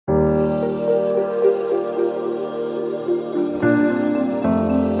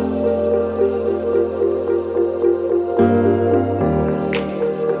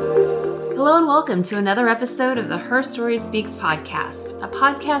Welcome to another episode of the Her Story Speaks podcast, a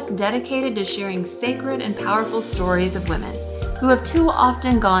podcast dedicated to sharing sacred and powerful stories of women who have too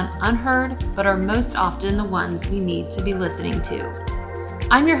often gone unheard, but are most often the ones we need to be listening to.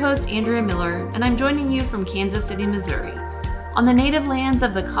 I'm your host, Andrea Miller, and I'm joining you from Kansas City, Missouri, on the native lands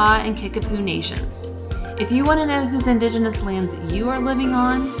of the Kaw and Kickapoo nations. If you want to know whose indigenous lands you are living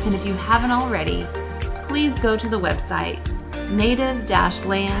on, and if you haven't already, please go to the website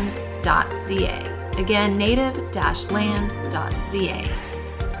native-land.ca. Again, native-land.ca.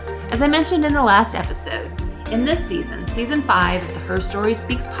 As I mentioned in the last episode, in this season, season 5 of the Her Story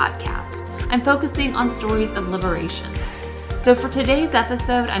Speaks podcast, I'm focusing on stories of liberation. So for today's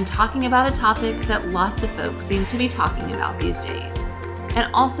episode, I'm talking about a topic that lots of folks seem to be talking about these days, and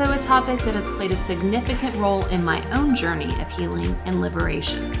also a topic that has played a significant role in my own journey of healing and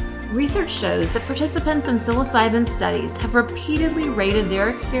liberation. Research shows that participants in psilocybin studies have repeatedly rated their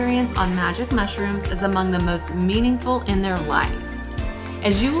experience on magic mushrooms as among the most meaningful in their lives.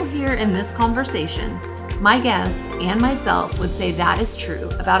 As you will hear in this conversation, my guest and myself would say that is true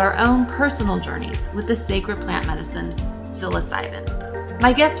about our own personal journeys with the sacred plant medicine, psilocybin.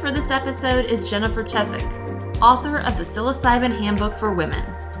 My guest for this episode is Jennifer Chesak, author of the Psilocybin Handbook for Women: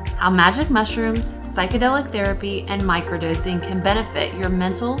 How Magic Mushrooms, Psychedelic Therapy, and Microdosing Can Benefit Your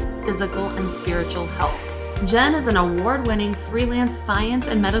Mental, Physical, and Spiritual Health. Jen is an award-winning freelance science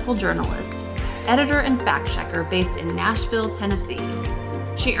and medical journalist, editor and fact-checker based in Nashville, Tennessee.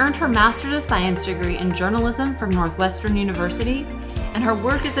 She earned her Master's of Science degree in journalism from Northwestern University, and her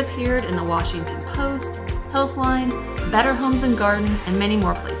work has appeared in the Washington Post, Healthline, Better Homes and Gardens, and many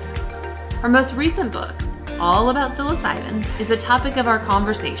more places. Her most recent book, all about psilocybin, is a topic of our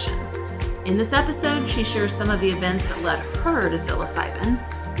conversation. In this episode, she shares some of the events that led her to psilocybin,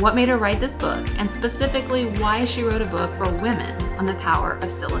 what made her write this book, and specifically why she wrote a book for women on the power of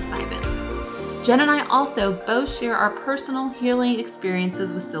psilocybin. Jen and I also both share our personal healing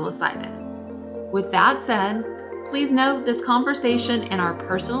experiences with psilocybin. With that said, please note this conversation and our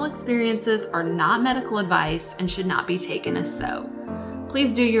personal experiences are not medical advice and should not be taken as so.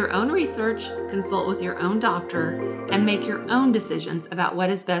 Please do your own research, consult with your own doctor, and make your own decisions about what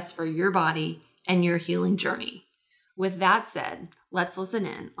is best for your body and your healing journey. With that said, let's listen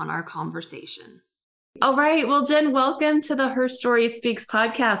in on our conversation. All right. Well, Jen, welcome to the Her Story Speaks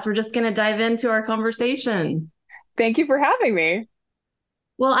podcast. We're just going to dive into our conversation. Thank you for having me.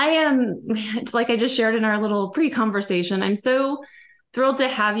 Well, I am, like I just shared in our little pre-conversation, I'm so thrilled to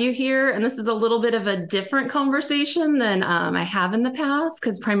have you here. And this is a little bit of a different conversation than I have in the past,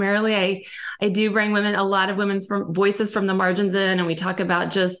 because primarily I do bring a lot of women's voices from the margins in, and we talk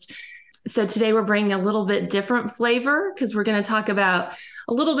about so today we're bringing a little bit different flavor, because we're going to talk about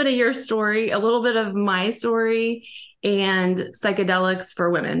a little bit of your story, a little bit of my story, and psychedelics for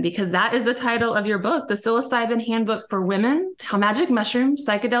women, because that is the title of your book, the Psilocybin Handbook for Women: How Magic Mushrooms,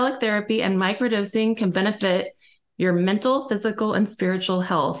 Psychedelic Therapy, and Microdosing Can Benefit Your Mental, Physical, and Spiritual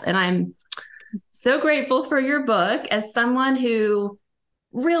Health. And I'm so grateful for your book, as someone who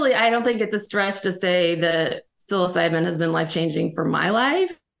really, I don't think it's a stretch to say that psilocybin has been life-changing for my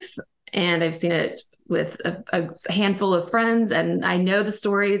life. And I've seen it with a handful of friends, and I know the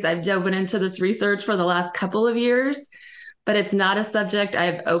stories. I've dove into this research for the last couple of years, but it's not a subject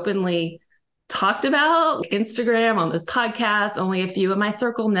I've openly talked about Instagram, on this podcast. Only a few of my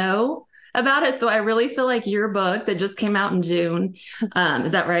circle know about it. So I really feel like your book that just came out in June,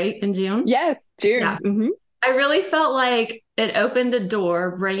 is that right? In June? Yes, June. Yeah. Mm-hmm. I really felt like it opened a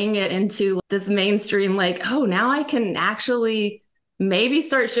door, bringing it into this mainstream, like, oh, now I can actually maybe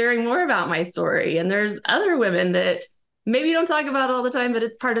start sharing more about my story. And there's other women that maybe don't talk about it all the time, but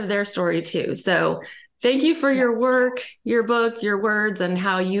it's part of their story too. So thank you for your work, your book, your words, and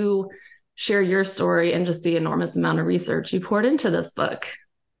how you share your story, and just the enormous amount of research you poured into this book.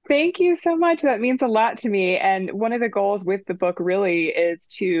 Thank you so much. That means a lot to me. And one of the goals with the book really is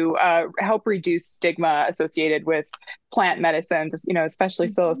to help reduce stigma associated with plant medicines, especially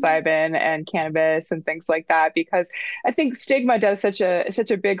psilocybin and cannabis and things like that, because I think stigma does such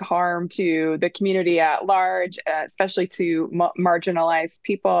a big harm to the community at large, especially to marginalized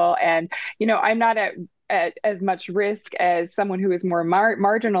people. And, I'm not at as much risk as someone who is more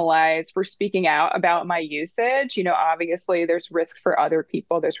marginalized for speaking out about my usage. Obviously there's risks for other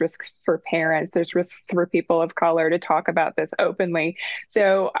people. There's risks for parents. There's risks for people of color to talk about this openly.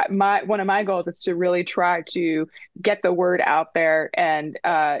 So one of my goals is to really try to get the word out there and,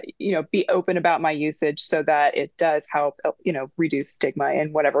 be open about my usage so that it does help, reduce stigma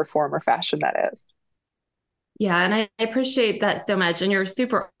in whatever form or fashion that is. Yeah, and I appreciate that so much. And you're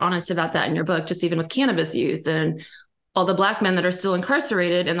super honest about that in your book, just even with cannabis use and all the Black men that are still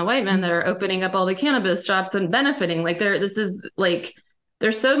incarcerated and the white men that are opening up all the cannabis shops and benefiting. Like this is like,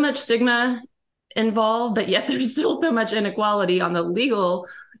 there's so much stigma involved, but yet there's still so much inequality on the legal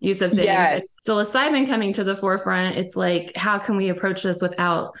use of things. And Yes. psilocybin coming to the forefront, it's like, how can we approach this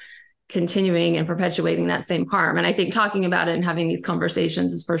without continuing and perpetuating that same harm? And I think talking about it and having these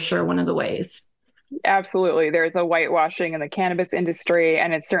conversations is for sure one of the ways. Absolutely. There's a whitewashing in the cannabis industry,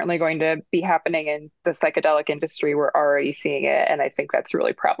 and it's certainly going to be happening in the psychedelic industry. We're already seeing it, and I think that's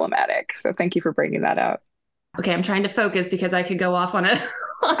really problematic. So thank you for bringing that up. Okay, I'm trying to focus because I could go off on a,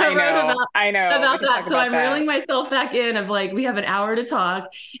 on a I road know, I know. about We can that. talk So about I'm that. reeling myself back in of like, we have an hour to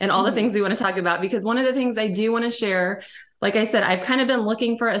talk and all the things we want to talk about, because one of the things I do want to share, like I said, I've kind of been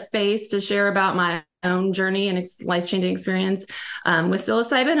looking for a space to share about my own journey and life-changing experience with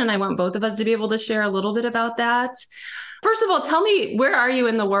psilocybin. And I want both of us to be able to share a little bit about that. First of all, tell me, where are you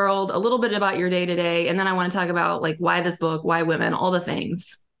in the world? A little bit about your day to day. And then I want to talk about like, why this book, why women, all the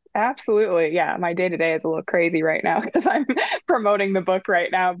things. Absolutely. Yeah. My day to day is a little crazy right now because I'm promoting the book right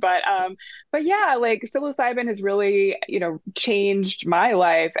now. But yeah, like psilocybin has really, changed my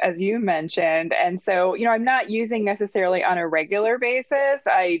life, as you mentioned. And so, I'm not using necessarily on a regular basis.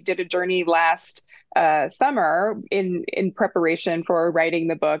 I did a journey last summer in preparation for writing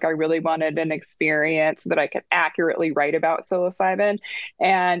the book. I really wanted an experience that I could accurately write about psilocybin.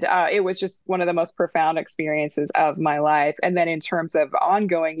 And it was just one of the most profound experiences of my life. And then in terms of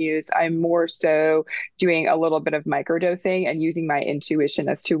ongoing use, I'm more so doing a little bit of microdosing and using my intuition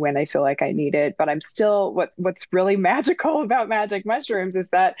as to when I feel like I need it. But I'm still, what's really magical about magic mushrooms is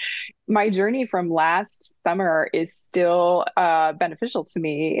that my journey from last summer is still beneficial to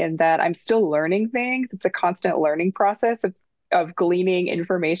me in that I'm still learning things. It's a constant learning process of gleaning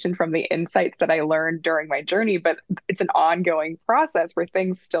information from the insights that I learned during my journey, but it's an ongoing process where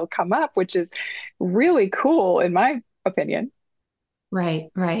things still come up, which is really cool in my opinion. Right,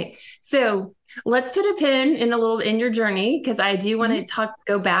 right. So let's put a pin in your journey, because I do want Mhm. to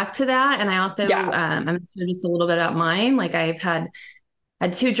go back to that. And I also, Yeah. I'm gonna share just a little bit about mine. Like I've had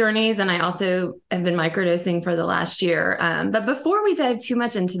two journeys, and I also have been microdosing for the last year. But before we dive too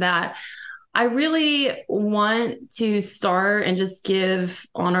much into that, I really want to start and just give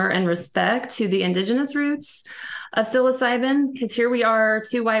honor and respect to the indigenous roots of psilocybin, because here we are,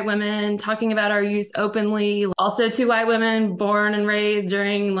 two white women talking about our use openly. Also, two white women born and raised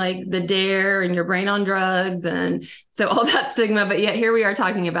during like the dare and your brain on drugs. And so all that stigma, but yet here we are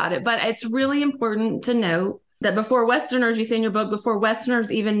talking about it. But it's really important to note that before Westerners, you say in your book, before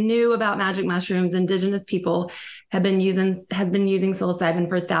Westerners even knew about magic mushrooms, indigenous people has been using psilocybin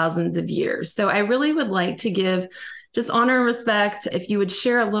for thousands of years. So I really would like to give just honor and respect, if you would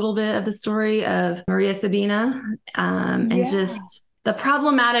share a little bit of the story of Maria Sabina, and Yeah. just the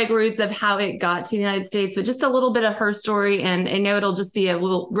problematic roots of how it got to the United States, but just a little bit of her story. And I know it'll just be a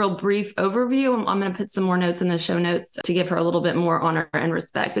real brief overview. I'm going to put some more notes in the show notes to give her a little bit more honor and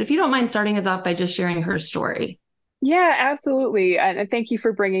respect. But if you don't mind starting us off by just sharing her story. Yeah, absolutely. And thank you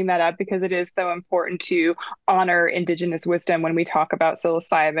for bringing that up because it is so important to honor Indigenous wisdom when we talk about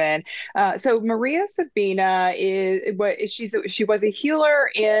psilocybin. So Maria Sabina she was a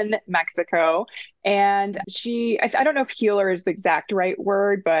healer in Mexico. And I don't know if healer is the exact right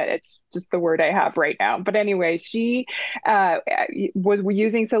word, but it's just the word I have right now. But anyway, she uh, was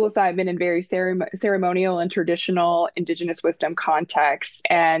using psilocybin in very ceremonial and traditional Indigenous wisdom contexts.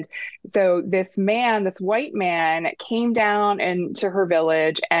 And so this white man came down into her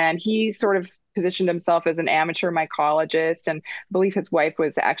village and he sort of positioned himself as an amateur mycologist, and I believe his wife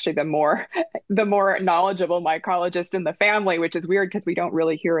was actually the more knowledgeable mycologist in the family, which is weird because we don't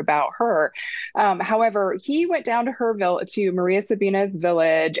really hear about her. However, he went down to to Maria Sabina's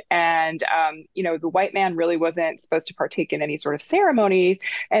village, and the white man really wasn't supposed to partake in any sort of ceremonies,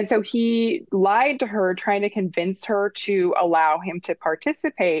 and so he lied to her, trying to convince her to allow him to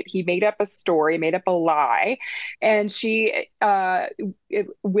participate. He made up a story, made up a lie, and she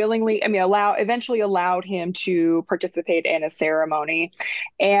willingly, I mean, eventually allowed him to participate in a ceremony.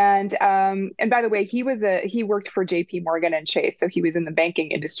 And by the way, he worked for J.P. Morgan and Chase, so he was in the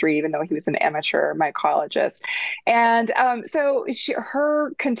banking industry, even though he was an amateur mycologist. And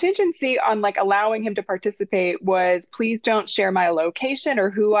her contingency on like allowing him to participate was, please don't share my location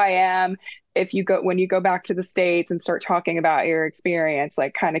or who I am. when you go back to the States and start talking about your experience,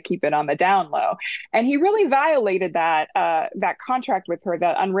 like kind of keep it on the down low. And he really violated that contract with her,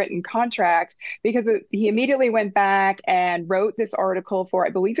 that unwritten contract, because he immediately went back and wrote this article for, I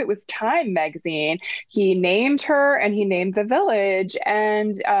believe it was Time magazine. He named her and he named the village,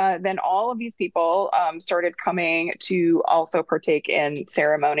 and then all of these people started coming to also partake in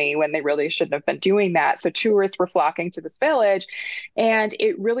ceremony when they really shouldn't have been doing that. So tourists were flocking to this village, and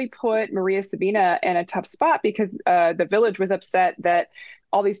it really put Maria Sabina in a tough spot because the village was upset that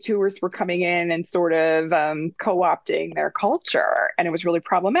all these tourists were coming in and sort of co-opting their culture. And it was really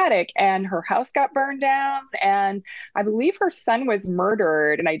problematic. And her house got burned down. And I believe her son was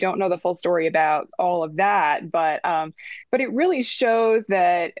murdered. And I don't know the full story about all of that. But it really shows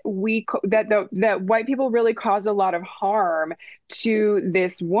that that white people really caused a lot of harm to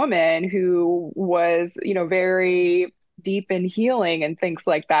this woman who was, very deep in healing and things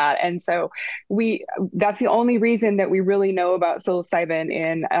like that. And so that's the only reason that we really know about psilocybin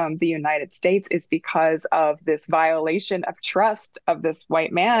in the United States, is because of this violation of trust of this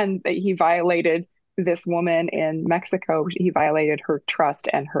white man, that he violated this woman in Mexico. He violated her trust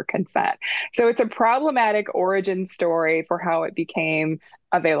and her consent. So it's a problematic origin story for how it became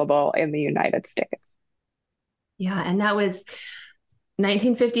available in the United States. Yeah. And that was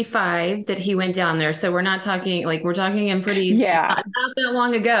 1955 that he went down there. So we're not talking we're talking in pretty, not that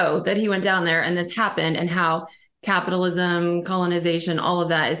long ago that he went down there and this happened, and how capitalism, colonization, all of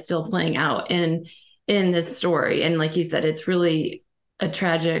that is still playing out in this story. And like you said, it's really a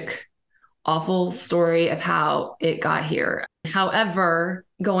tragic, awful story of how it got here. However,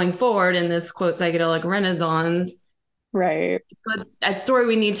 going forward in this quote psychedelic renaissance, right, it's a story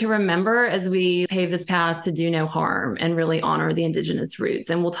we need to remember as we pave this path to do no harm and really honor the indigenous roots.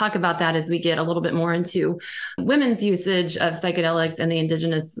 And we'll talk about that as we get a little bit more into women's usage of psychedelics and the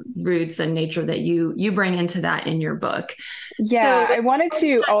indigenous roots and nature that you bring into that in your book. Yeah, so, I wanted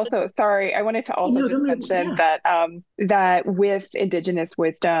to also just mention that with indigenous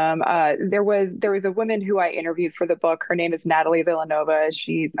wisdom, there was a woman who I interviewed for the book. Her name is Natalie Villanova.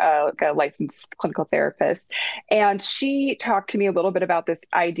 She's a licensed clinical therapist, and she talked to me a little bit about this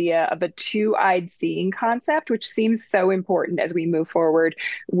idea of a two-eyed seeing concept, which seems so important as we move forward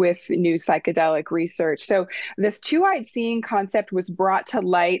with new psychedelic research. So this two-eyed seeing concept was brought to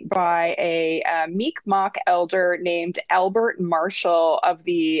light by a Mi'kmaq elder named Albert Marshall of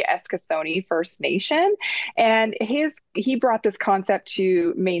the Eskasoni First Nation. And he brought this concept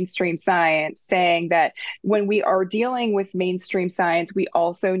to mainstream science, saying that when we are dealing with mainstream science, we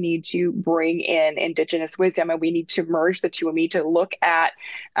also need to bring in indigenous wisdom, and we need to merge the two. And we need to look at,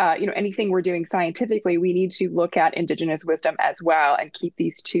 anything we're doing scientifically, we need to look at indigenous wisdom as well and keep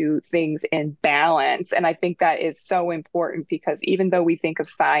these two things in balance. And I think that is so important, because even though we think of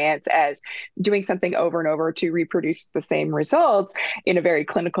science as doing something over and over to reproduce the same results in a very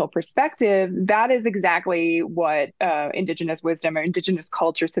clinical perspective, that is exactly what indigenous wisdom or indigenous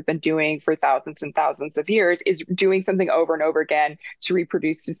cultures have been doing for thousands and thousands of years, is doing something over and over again to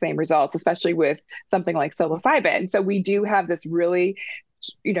reproduce the same results, especially with something like psilocybin. So we do have this really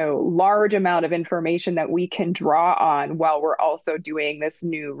large amount of information that we can draw on while we're also doing this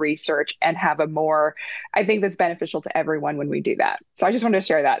new research, and have I think that's beneficial to everyone when we do that. So I just wanted to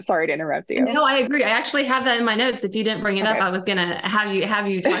share that. Sorry to interrupt you. No, I agree. I actually have that in my notes. If you didn't bring it up, I was going to have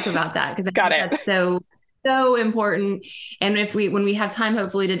you talk about that, because that's so important. And when we have time,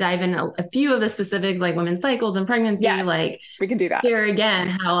 hopefully, to dive in a few of the specifics, like women's cycles and pregnancy, we can do that. Share again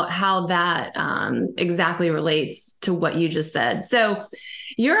how that exactly relates to what you just said. So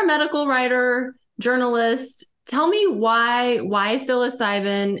you're a medical writer, journalist. Tell me why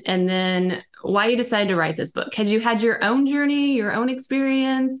psilocybin, and then why you decided to write this book. Had you had your own journey, your own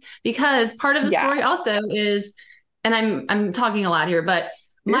experience? Because part of the story also is, and I'm talking a lot here, but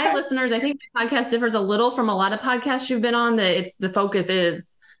my listeners, I think the podcast differs a little from a lot of podcasts you've been on, that the focus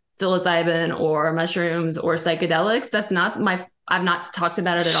is psilocybin or mushrooms or psychedelics. I've not talked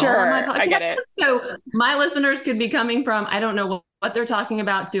about it at all on my podcast. I get it. So my listeners could be coming from, I don't know what they're talking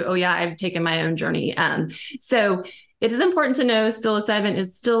about, to, oh yeah, I've taken my own journey. So it is important to know psilocybin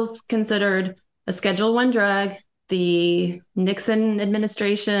is still considered a Schedule I drug. The Nixon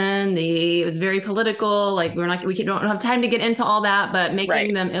administration, it was very political. Like we don't have time to get into all that, but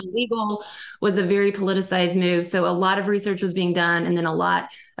making them illegal was a very politicized move. So a lot of research was being done, and then a lot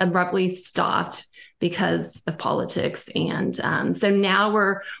abruptly stopped because of politics. And so now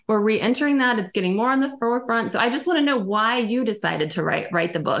we're re-entering that. It's getting more on the forefront. So I just want to know why you decided to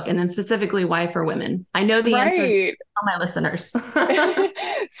write the book, and then specifically why for women. I know the answer is Tell my listeners.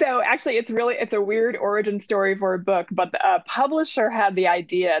 So actually, it's a weird origin story for a book, but the publisher had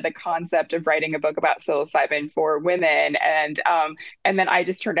the concept of writing a book about psilocybin for women, and then I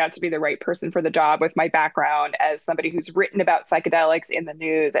just turned out to be the right person for the job with my background as somebody who's written about psychedelics in the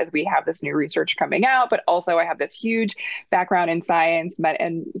news as we have this new research coming out, but also I have this huge background in science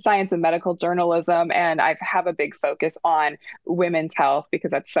and medical journalism, and I have a big focus on women's health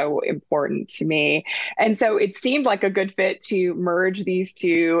because that's so important to me. And so it seemed like a good fit to merge these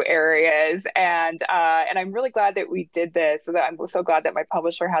two areas. And I'm really glad that we did this. So that I'm so glad that my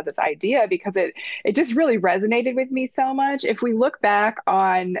publisher had this idea because it just really resonated with me so much. If we look back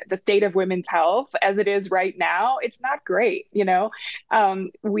on the state of women's health as it is right now, it's not great.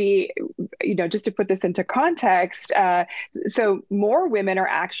 Just to put this into context, so more women are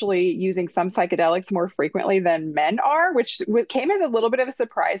actually using some psychedelics more frequently than men are, which came as a little bit of a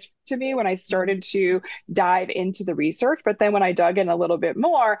surprise to me when I started to dive into the research. But then when I dug in a little bit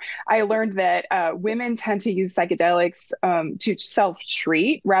more, I learned that women tend to use psychedelics to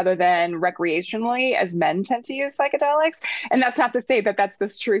self-treat rather than recreationally, as men tend to use psychedelics. And that's not to say that that's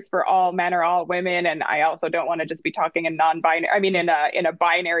this truth for all men or all women. And I also don't want to just be talking in non-binary, I mean, in a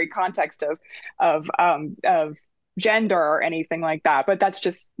binary context of gender or anything like that, but that's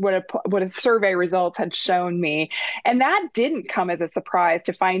just what a survey results had shown me. And that didn't come as a surprise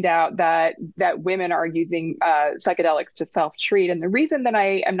to find out that women are using psychedelics to self-treat. And the reason that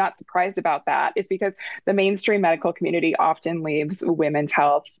I am not surprised about that is because the mainstream medical community often leaves women's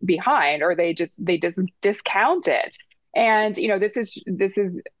health behind, or they just discount it. And this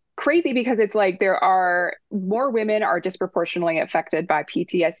is crazy because it's like there are more women are disproportionately affected by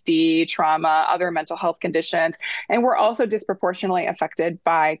PTSD, trauma, other mental health conditions, and we're also disproportionately affected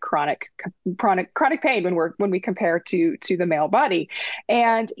by chronic pain when we compare to the male body.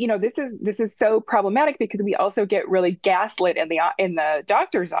 And this is so problematic because we also get really gaslit in the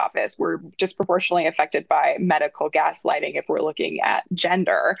doctor's office. We're disproportionately affected by medical gaslighting if we're looking at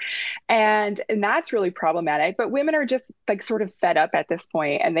gender, and that's really problematic. But women are just like sort of fed up at this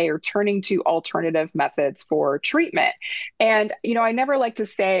point, and they are turning to alternative methods for treatment. And, I never like to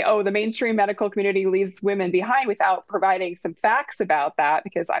say, oh, the mainstream medical community leaves women behind without providing some facts about that,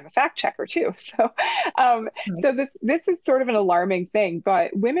 because I'm a fact checker too. So this is sort of an alarming thing,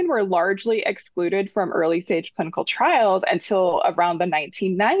 but women were largely excluded from early stage clinical trials until around the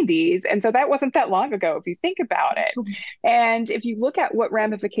 1990s. And so that wasn't that long ago, if you think about it. And if you look at what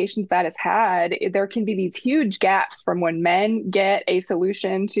ramifications that has had, there can be these huge gaps from when men get a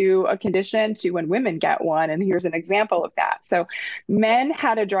solution to a condition to when women get one. And here's an example of that. So men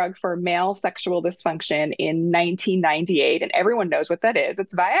had a drug for male sexual dysfunction in 1998, and everyone knows what that is.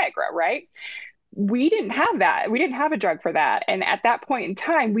 It's Viagra, right? We didn't have that. We didn't have a drug for that. And at that point in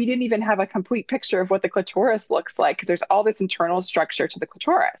time, we didn't even have a complete picture of what the clitoris looks like because there's all this internal structure to the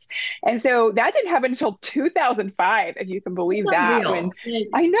clitoris. And so that didn't happen until 2005, if you can believe that. When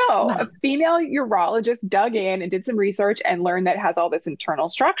I know a female urologist dug in and did some research and learned that it has all this internal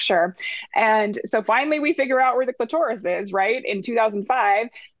structure. And so finally we figure out where the clitoris is, right? In 2005,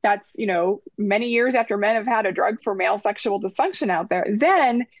 that's, many years after men have had a drug for male sexual dysfunction out there.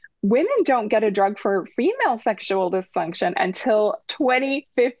 Then women don't get a drug for female sexual dysfunction until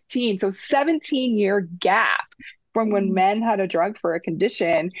 2015. So 17-year gap from when men had a drug for a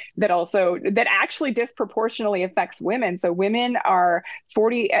condition that actually disproportionately affects women. So women are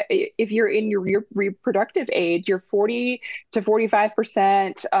 40, if you're in your reproductive age, you're 40 to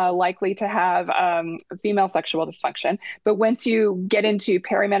 45% likely to have female sexual dysfunction. But once you get into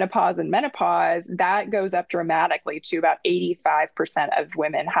perimenopause and menopause, that goes up dramatically to about 85% of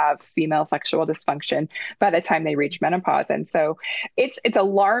women have female sexual dysfunction by the time they reach menopause. And so it's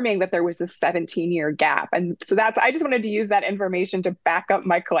alarming that there was this 17-year gap. And so I just wanted to use that information to back up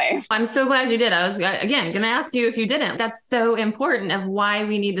my claim. I'm so glad you did. I was, again, going to ask you if you didn't. That's so important of why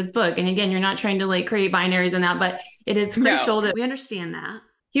we need this book. And again, you're not trying to create binaries in that, but it is crucial that we understand that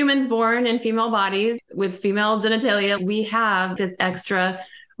humans born in female bodies with female genitalia, we have this extra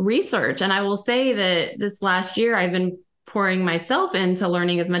research. And I will say that this last year, I've been pouring myself into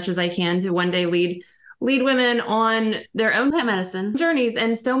learning as much as I can to one day lead women on their own plant medicine journeys.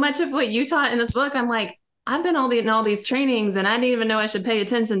 And so much of what you taught in this book, I'm like, I've been in all these trainings and I didn't even know I should pay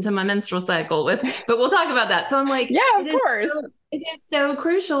attention to my menstrual cycle but we'll talk about that. So I'm like, yeah, of course. It is so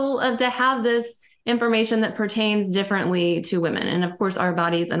crucial to have this information that pertains differently to women. And of course, our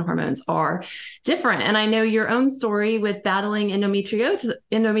bodies and hormones are different. And I know your own story with battling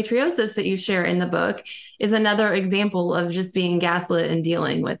endometriosis that you share in the book is another example of just being gaslit and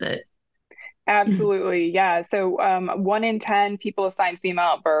dealing with it. Absolutely. Yeah. So, 1 in 10 people assigned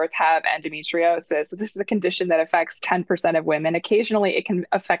female at birth have endometriosis. So this is a condition that affects 10% of women. Occasionally, it can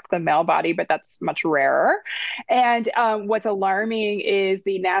affect the male body, but that's much rarer. And what's alarming is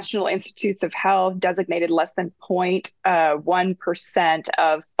the National Institutes of Health designated less than 0.1%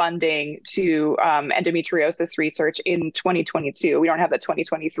 of funding to endometriosis research in 2022. We don't have the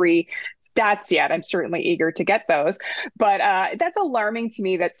 2023 stats yet. I'm certainly eager to get those. But that's alarming to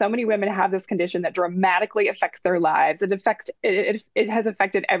me that so many women have this condition that dramatically affects their lives. It has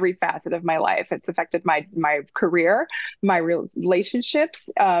affected every facet of my life. It's affected my career, my relationships,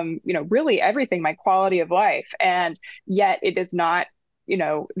 really everything, my quality of life. And yet it is not,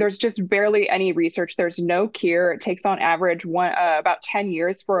 there's just barely any research. There's no cure. It takes on average about 10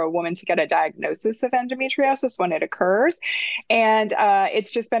 years for a woman to get a diagnosis of endometriosis when it occurs. And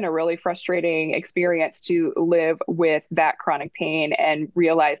it's just been a really frustrating experience to live with that chronic pain and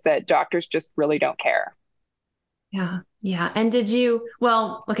realize that doctors just really don't care. Yeah. Yeah. And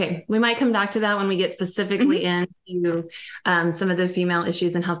okay, we might come back to that when we get specifically into some of the female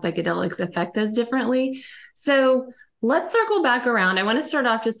issues and how psychedelics affect those differently. So let's circle back around. I want to start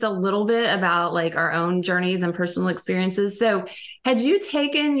off just a little bit about like our own journeys and personal experiences. So had you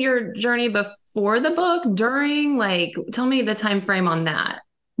taken your journey before the book, during, like, tell me the time frame on that.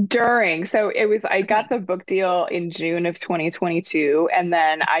 So I got the book deal in June of 2022. And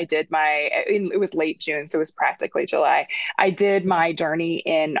then it was late June, so it was practically July. I did my journey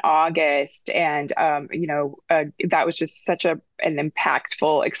in August. And, that was just such an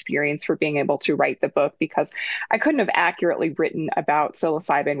impactful experience for being able to write the book, because I couldn't have accurately written about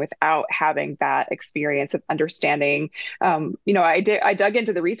psilocybin without having that experience of understanding. I dug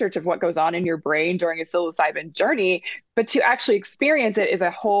into the research of what goes on in your brain during a psilocybin journey, but to actually experience it is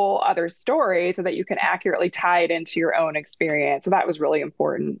a whole other story, so that you can accurately tie it into your own experience. So that was really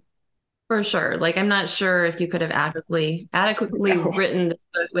important. For sure. Like, I'm not sure if you could have adequately No. written the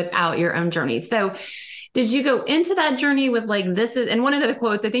book without your own journey. So did you go into that journey with like, this is, and one of the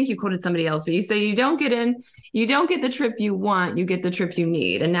quotes, I think you quoted somebody else, but you say, you don't get the trip you want, you get the trip you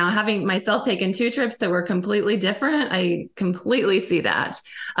need. And now, having myself taken 2 trips that were completely different, I completely see that.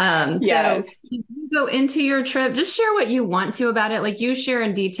 Yes. So you go into your trip, just share what you want to about it. Like, you share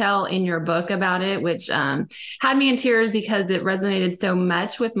in detail in your book about it, which had me in tears because it resonated so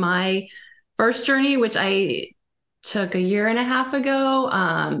much with my first journey, which I took a year and a half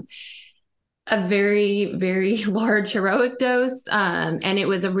ago. A very, very large heroic dose. And it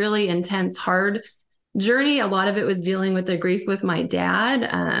was a really intense, hard journey. A lot of it was dealing with the grief with my dad,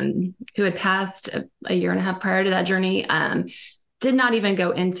 who had passed a year and a half prior to that journey. Did not even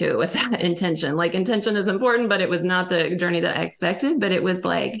go into it with that intention. Like, intention is important, but it was not the journey that I expected. But it was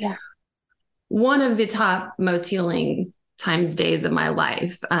like one of the top most healing days of my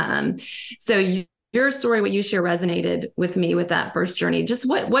life. So your story, what you share, resonated with me with that first journey. Just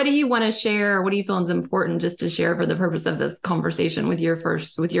what do you want to share? What do you feel is important just to share for the purpose of this conversation with your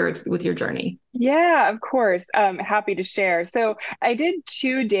journey? Yeah, of course. Happy to share. So I did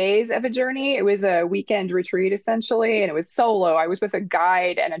 2 days of a journey. It was a weekend retreat essentially, and it was solo. I was with a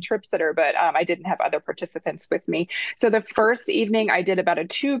guide and a trip sitter, but I didn't have other participants with me. So the first evening I did about a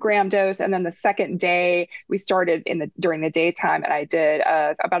 2 gram dose, and then the second day we started during the daytime, and I did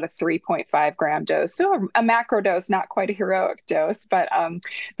about a 3.5 gram dose. So a macro dose, not quite a heroic dose, but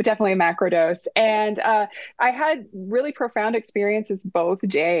definitely a macro dose. And I had really profound experiences both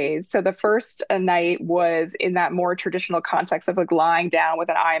days. So the first a night was in that more traditional context of like lying down with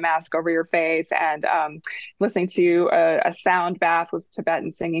an eye mask over your face and listening to a sound bath with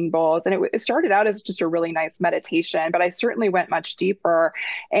Tibetan singing bowls. And it started out as just a really nice meditation, but I certainly went much deeper.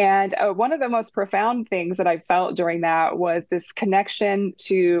 And one of the most profound things that I felt during that was this connection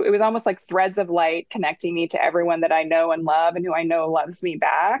to, it was almost like threads of light connecting me to everyone that I know and love and who I know loves me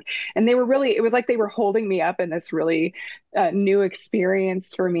back. And it was like they were holding me up in this really new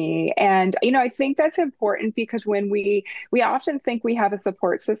experience for me. And, I think that's important because when we often think we have a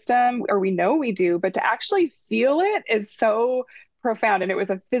support system, or we know we do, but to actually feel it is so profound. And it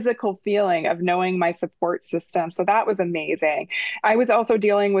was a physical feeling of knowing my support system. So that was amazing. I was also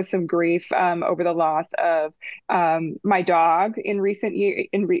dealing with some grief over the loss of my dog in recent year.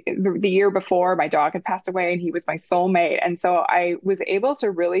 The year before, my dog had passed away, and he was my soulmate. And so I was able to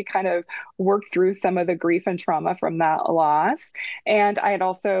really kind of work through some of the grief and trauma from that loss. And I had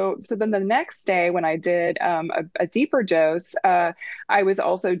also, so then the next day when I did a deeper dose, I was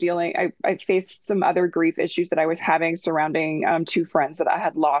also I faced some other grief issues that I was having surrounding two friends that I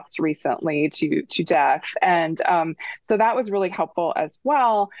had lost recently to death. And so that was really helpful as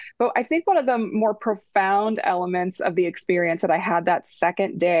well. But I think one of the more profound elements of the experience that I had that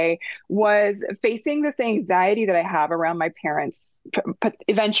second day was facing this anxiety that I have around my parents'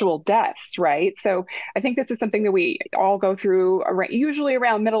 eventual deaths, right? So I think this is something that we all go through usually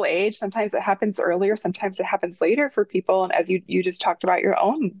around middle age. Sometimes it happens earlier, sometimes it happens later for people. And as you just talked about your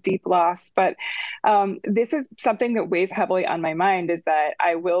own deep loss, but this is something that weighs heavily on my mind, is that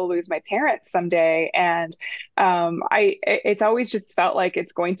I will lose my parents someday. And it's always just felt like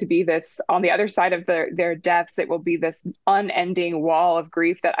it's going to be this, on the other side of their deaths, it will be this unending wall of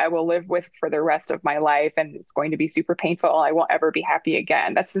grief that I will live with for the rest of my life. And it's going to be super painful. I won't ever be happy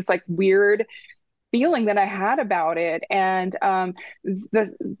again. That's this like weird feeling that I had about it. And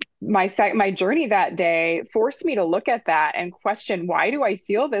my journey that day forced me to look at that and question, why do I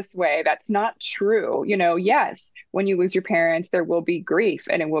feel this way? That's not true. Yes, when you lose your parents, there will be grief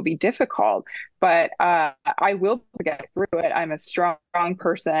and it will be difficult, but I will get through it. I'm a strong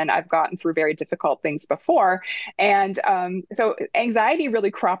person. I've gotten through very difficult things before. And so anxiety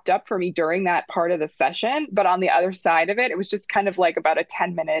really cropped up for me during that part of the session. But on the other side of it, it was just kind of like about a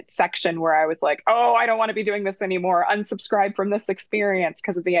 10-minute section where I was like, oh, I don't want to be doing this anymore. Unsubscribe from this experience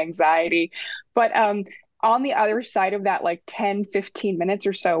because of the anxiety. But on the other side of that, like 10, 15 minutes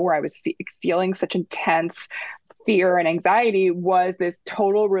or so, where I was feeling such intense fear and anxiety, was this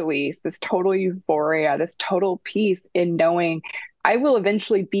total release, this total euphoria, this total peace in knowing I will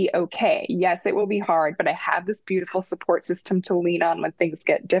eventually be okay. Yes, it will be hard, but I have this beautiful support system to lean on when things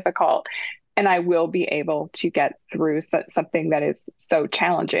get difficult. And I will be able to get through something that is so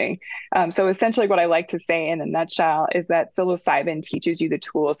challenging. So essentially what I like to say in a nutshell is that psilocybin teaches you the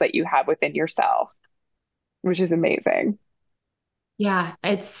tools that you have within yourself, which is amazing. Yeah,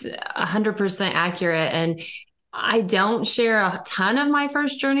 it's 100% accurate. And I don't share a ton of my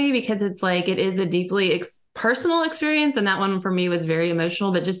first journey because it's like, it is a deeply personal experience. And that one for me was very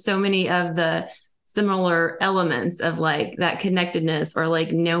emotional, but just so many of the similar elements of like that connectedness, or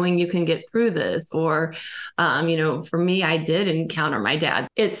like knowing you can get through this, or for me, I did encounter my dad.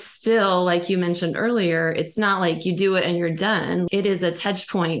 It's still, like you mentioned earlier, it's not like you do it and you're done. It is a touch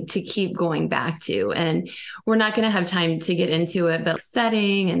point to keep going back to, and we're not going to have time to get into it, but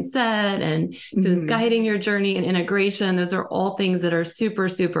setting and set and who's guiding your journey and integration, those are all things that are super,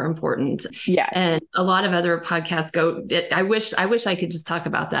 super important. Yeah. And a lot of other podcasts I wish I could just talk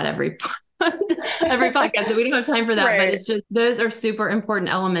about that every podcast, so we don't have time for that. Right. But it's just, those are super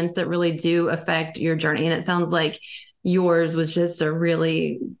important elements that really do affect your journey. And it sounds like yours was just a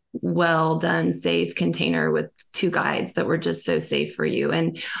really well done, safe container with two guides that were just so safe for you.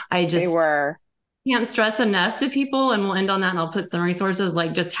 And they can't stress enough to people, and we'll end on that, and I'll put some resources,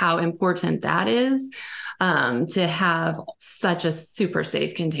 like just how important that is, to have such a super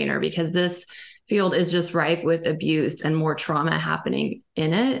safe container, because this field is just ripe with abuse and more trauma happening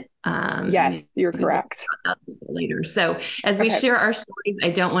in it. Yes, you're correct. Later. So as we share our stories, I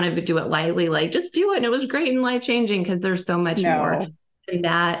don't want to do it lightly, like just do it and it was great and life-changing, because there's so much more than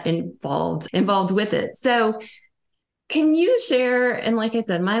that involved with it. So can you share, and like I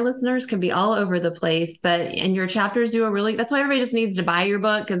said, my listeners can be all over the place, and your chapters do that's why everybody just needs to buy your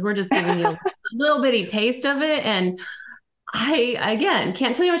book, because we're just giving you a little bitty taste of it. And I, again,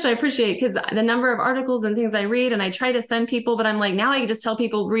 can't tell you how much I appreciate, because the number of articles and things I read, and I try to send people, but I'm like, now I can just tell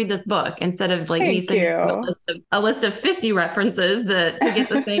people, read this book, instead of like me sending a list of 50 references to get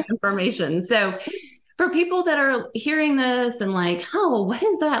the same information. So for people that are hearing this and like, oh, what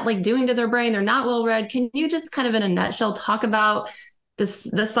is that like doing to their brain? They're not well read. Can you just kind of in a nutshell talk about the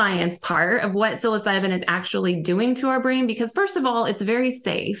science part of what psilocybin is actually doing to our brain? Because first of all, it's very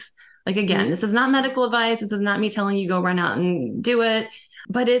safe. Like, again, this is not medical advice. This is not me telling you go run out and do it,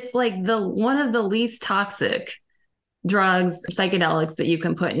 but it's like one of the least toxic drugs, psychedelics that you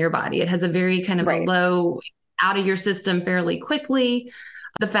can put in your body. It has a very kind of a low, out of your system fairly quickly.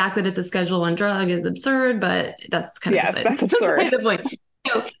 The fact that it's a Schedule I drug is absurd, but that's kind of that's absurd. The point.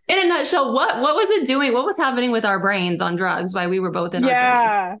 In a nutshell, what was it doing? What was happening with our brains on drugs while we were both in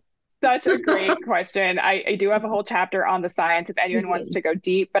our journeys? Such a great question. I do have a whole chapter on the science if anyone wants to go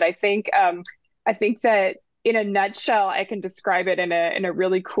deep, but I think that in a nutshell, I can describe it in a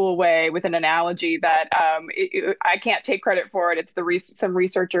really cool way with an analogy that I can't take credit for it. It's some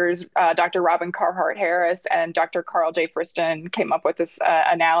researchers, Dr. Robin Carhart Harris and Dr. Carl J. Friston came up with this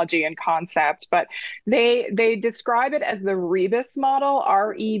analogy and concept, but they describe it as the Rebus model,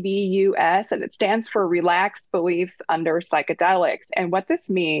 REBUS, and it stands for relaxed beliefs under psychedelics. And what this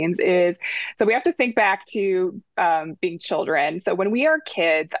means is, so we have to think back to being children. So when we are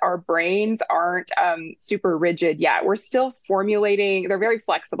kids, our brains aren't super super rigid yet. We're still formulating, they're very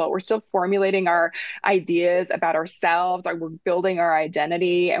flexible. We're still formulating our ideas about ourselves, we're building our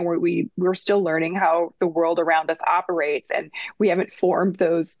identity, and we're still learning how the world around us operates. And we haven't formed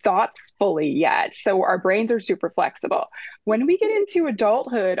those thoughts fully yet. So our brains are super flexible. When we get into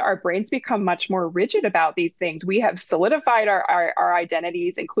adulthood, our brains become much more rigid about these things. We have solidified our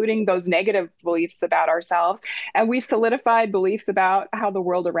identities, including those negative beliefs about ourselves. And we've solidified beliefs about how the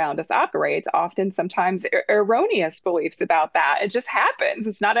world around us operates, often sometimes erroneous beliefs about that. It just happens.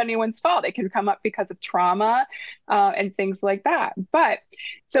 It's not anyone's fault. It can come up because of trauma and things like that. But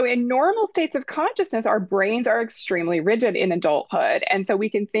so in normal states of consciousness, our brains are extremely rigid in adulthood. And so we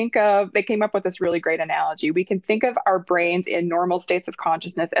can think of, they came up with this really great analogy. We can think of our brains in normal states of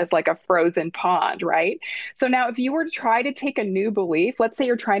consciousness as like a frozen pond, right? So now if you were to try to take a new belief, let's say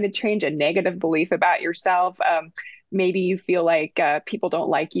you're trying to change a negative belief about yourself, maybe you feel like people don't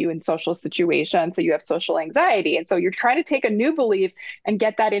like you in social situations, so you have social anxiety. And so you're trying to take a new belief and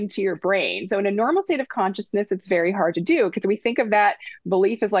get that into your brain. So in a normal state of consciousness, it's very hard to do because we think of that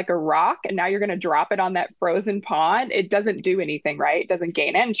belief as like a rock, and now you're going to drop it on that frozen pond. It doesn't do anything, right? It doesn't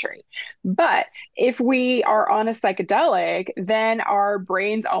gain entry. But if we are on a psychedelic, then our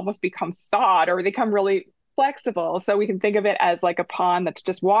brains almost become thawed, or they become really flexible. So we can think of it as like a pond that's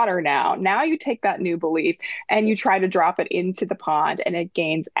just water now. Now you take that new belief and you try to drop it into the pond and it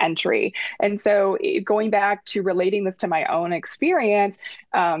gains entry. And so going back to relating this to my own experience,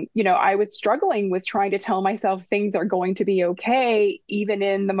 I was struggling with trying to tell myself things are going to be okay, even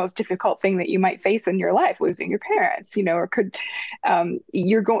in the most difficult thing that you might face in your life, losing your parents,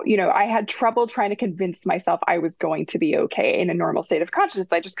 I had trouble trying to convince myself I was going to be okay in a normal state of consciousness.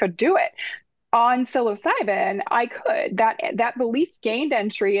 I just couldn't do it. On psilocybin, I could. That belief gained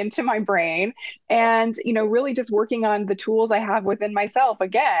entry into my brain, and really just working on the tools I have within myself.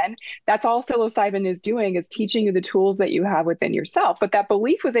 Again, that's all psilocybin is doing, is teaching you the tools that you have within yourself. But that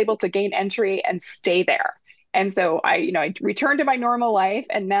belief was able to gain entry and stay there. And so I returned to my normal life,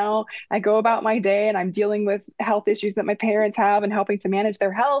 and now I go about my day and I'm dealing with health issues that my parents have and helping to manage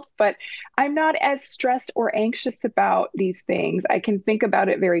their health. But I'm not as stressed or anxious about these things. I can think about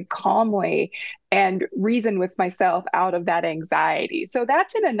it very calmly and reason with myself out of that anxiety. So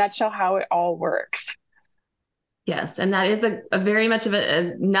that's in a nutshell how it all works. Yes. And that is a very much of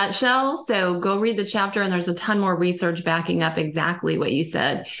a nutshell. So go read the chapter, and there's a ton more research backing up exactly what you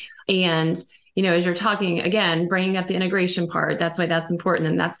said. And as you're talking, again, bringing up the integration part, that's why that's important.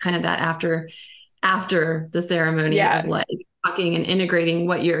 And that's kind of that after the ceremony Yes. of like talking and integrating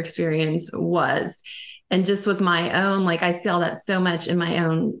what your experience was. And just with my own, like I see all that so much in my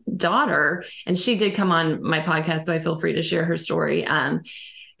own daughter. And she did come on my podcast, so I feel free to share her story.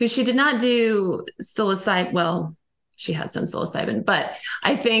 Who she did not do psilocybin. Well, she has done psilocybin, but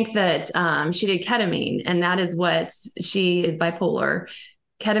I think that she did ketamine, and that is what she is bipolar.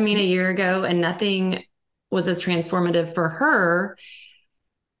 Ketamine a year ago, and nothing was as transformative for her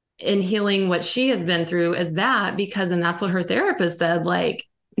in healing what she has been through as that, and that's what her therapist said, like,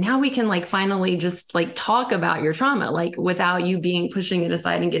 now we can like finally just like talk about your trauma, like without you pushing it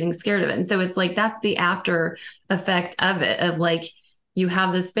aside and getting scared of it. And so it's like, that's the after effect of it, of like, you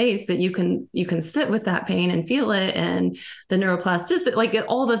have this space that you can sit with that pain and feel it, and the neuroplasticity, like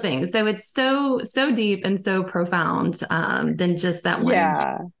all the things. So it's so deep and so profound than just that one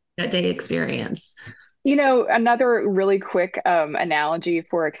that day experience. Another really quick analogy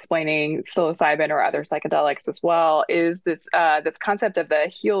for explaining psilocybin or other psychedelics as well is this concept of the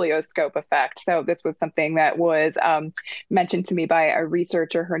helioscope effect. So this was something that was mentioned to me by a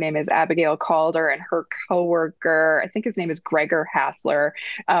researcher. Her name is Abigail Calder, and her coworker, I think his name is Gregor Hassler.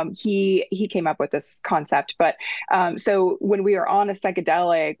 He came up with this concept. But so when we are on a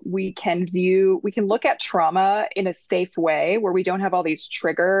psychedelic, we can look at trauma in a safe way where we don't have all these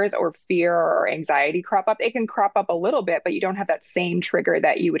triggers or fear or anxiety crop up. It can crop up a little bit, but you don't have that same trigger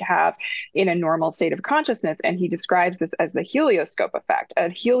that you would have in a normal state of consciousness. And he describes this as the helioscope effect. A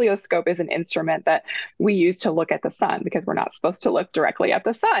helioscope is an instrument that we use to look at the sun, because we're not supposed to look directly at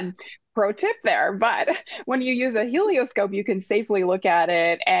the sun. Pro tip there. But when you use a helioscope, you can safely look at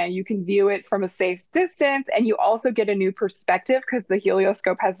it and you can view it from a safe distance. And you also get a new perspective because the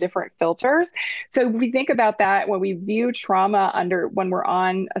helioscope has different filters. So if we think about that, when we view trauma when we're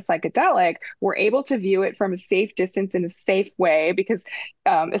on a psychedelic, we're able to view it from a safe distance in a safe way, because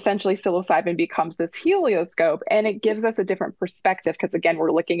essentially psilocybin becomes this helioscope, and it gives us a different perspective because, again,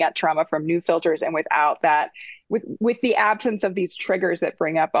 we're looking at trauma from new filters and without that with the absence of these triggers that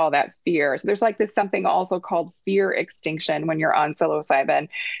bring up all that fear. So there's like this something also called fear extinction when you're on psilocybin.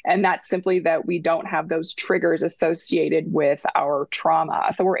 And that's simply that we don't have those triggers associated with our trauma.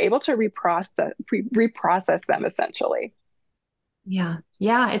 So we're able to reprocess them essentially. Yeah.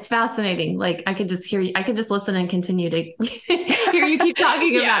 Yeah. It's fascinating. Like I could just hear you. I could just listen and continue to hear you keep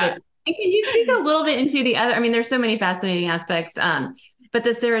talking about it. And can you speak a little bit into the other, I mean, there's so many fascinating aspects. But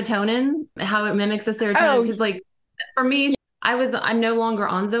the serotonin, how it mimics the serotonin, because like for me, I'm no longer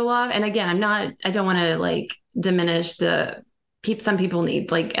on Zoloft. And again, I don't want to like diminish some people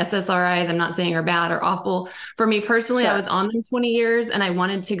need like SSRIs. I'm not saying are bad or awful. For me personally, I was on them 20 years and I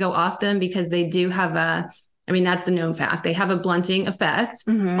wanted to go off them because they do have that's a known fact. They have a blunting effect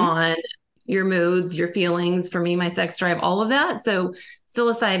on your moods, your feelings, for me, my sex drive, all of that. So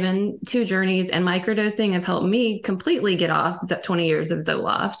psilocybin, 2 journeys and microdosing have helped me completely get off 20 years of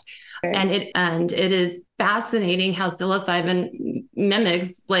Zoloft. Okay. And it is fascinating how psilocybin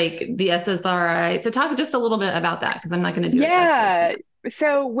mimics like the SSRI. So talk just a little bit about that, because I'm not going to do it justice.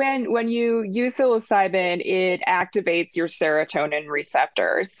 So when you use psilocybin, it activates your serotonin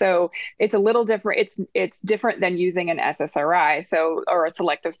receptors. So it's a little different. It's different than using an SSRI, or a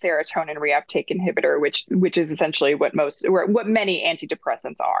selective serotonin reuptake inhibitor, which is essentially what many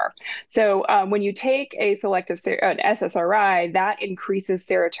antidepressants are. So when you take an SSRI, that increases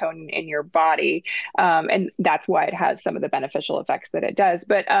serotonin in your body, and that's why it has some of the beneficial effects that it does.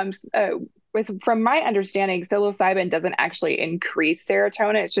 But from my understanding, psilocybin doesn't actually increase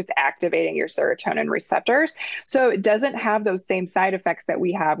serotonin. It's just activating your serotonin receptors. So it doesn't have those same side effects that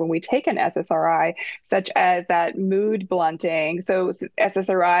we have when we take an SSRI, such as that mood blunting. So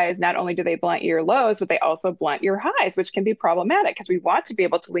SSRIs, not only do they blunt your lows, but they also blunt your highs, which can be problematic because we want to be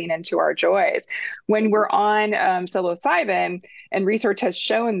able to lean into our joys. When we're on psilocybin, and research has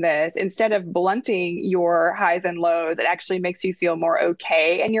shown this, instead of blunting your highs and lows, it actually makes you feel more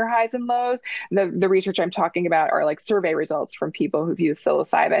okay in your highs and lows. The research I'm talking about are like survey results from people who've used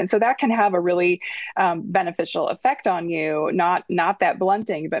psilocybin. So that can have a really beneficial effect on you, not that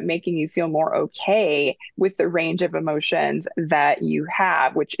blunting, but making you feel more okay with the range of emotions that you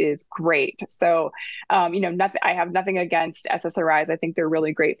have, which is great. So, I have nothing against SSRIs. I think they're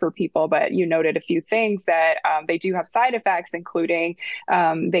really great for people, but you noted a few things that they do have side effects, including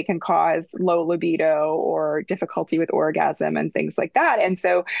they can cause low libido or difficulty with orgasm and things like that. And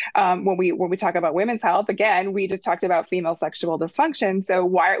so when we talk about women's health, again, we just talked about female sexual dysfunction. So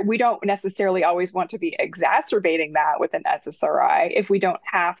we don't necessarily always want to be exacerbating that with an SSRI if we don't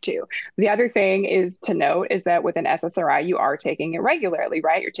have to. The other thing is to note is that with an SSRI, you are taking it regularly,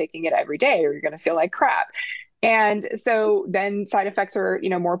 right? You're taking it every day or you're going to feel like crap. And so then side effects are,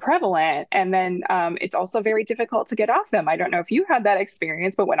 more prevalent. And then it's also very difficult to get off them. I don't know if you had that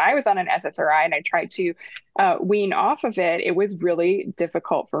experience, but when I was on an SSRI and I tried to wean off of it, it was really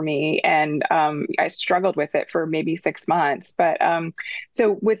difficult for me. And I struggled with it for maybe 6 months. But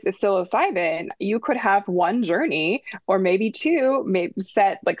so with the psilocybin, you could have one journey or maybe 2, maybe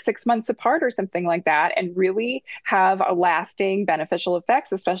set like 6 months apart or something like that, and really have a lasting beneficial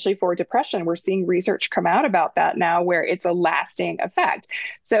effects, especially for depression. We're seeing research come out about that now where it's a lasting effect.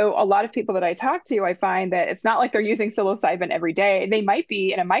 So a lot of people that I talk to, I find that it's not like they're using psilocybin every day. They might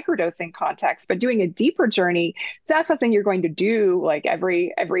be in a microdosing context, but doing a deeper journey, it's not something you're going to do like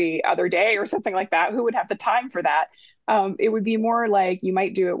every other day or something like that. Who would have the time for that? It would be more like you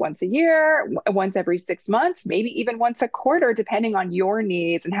might do it once a year, once every 6 months, maybe even once a quarter, depending on your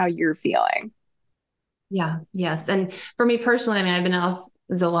needs and how you're feeling. Yeah. Yes. And for me personally, I've been off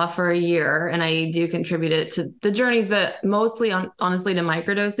Zoloft for a year and I do contribute it to the journeys, but mostly honestly to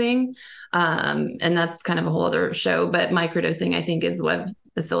microdosing. And that's kind of a whole other show, but microdosing I think is what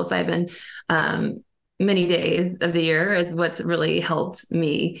the psilocybin, many days of the year is what's really helped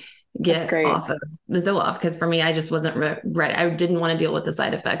me get off of the Zoloft. Because for me, I just wasn't ready. I didn't want to deal with the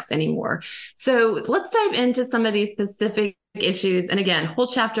side effects anymore. So let's dive into some of these specific issues. And again, whole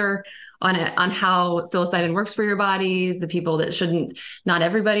chapter on how psilocybin works for your bodies, the people that not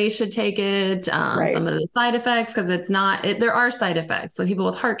everybody should take it, some of the side effects, because there are side effects. So people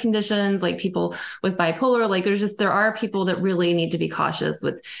with heart conditions, like people with bipolar, like there are people that really need to be cautious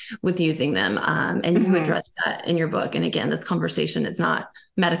with using them. And you address that in your book. And again, this conversation is not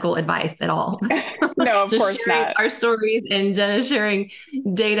medical advice at all. No, of just course sharing not. Our stories and Jenna sharing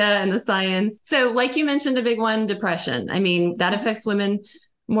data and the science. So like you mentioned, a big one, depression. That affects women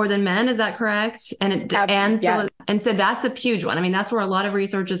more than men. Is that correct? Yes. And so that's a huge one. I mean, that's where a lot of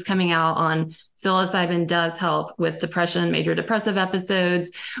research is coming out on psilocybin does help with depression, major depressive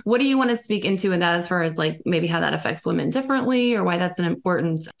episodes. What do you want to speak into in that as far as like maybe how that affects women differently, or why that's an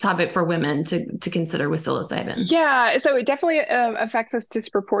important topic for women to consider with psilocybin? Yeah, so it definitely affects us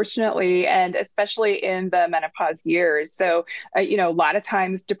disproportionately, and especially in the menopause years. So, a lot of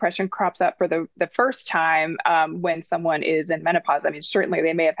times depression crops up for the first time when someone is in menopause. I mean, certainly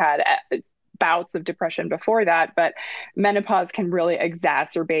they may have had bouts of depression before that, but menopause can really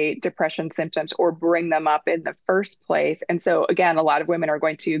exacerbate depression symptoms or bring them up in the first place. And so, again, a lot of women are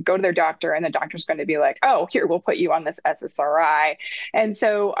going to go to their doctor, and the doctor's going to be like, oh, here, we'll put you on this SSRI. And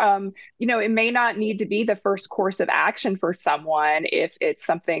so, it may not need to be the first course of action for someone if it's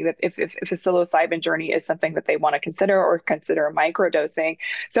something that, if a psilocybin journey is something that they want to consider or consider microdosing.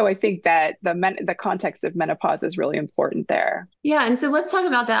 So I think that the context of menopause is really important there. Yeah. And so let's talk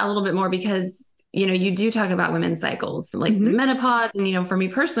about that a little bit more, because you do talk about women's cycles, like the menopause. And, for me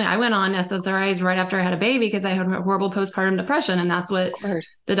personally, I went on SSRIs right after I had a baby because I had horrible postpartum depression. And that's what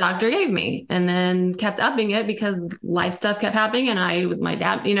the doctor gave me, and then kept upping it because life stuff kept happening. And I, with my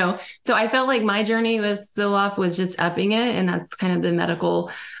dad, so I felt like my journey with Zoloft was just upping it. And that's kind of the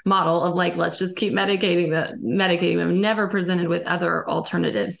medical model of like, let's just keep medicating them, never presented with other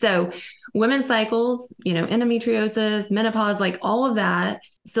alternatives. So women's cycles, endometriosis, menopause, like all of that,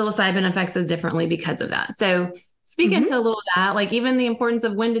 psilocybin affects us differently because of that. So speak into a little of that, like even the importance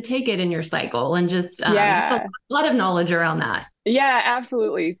of when to take it in your cycle, and just a lot of knowledge around that. Yeah,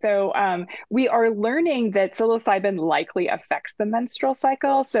 absolutely. So we are learning that psilocybin likely affects the menstrual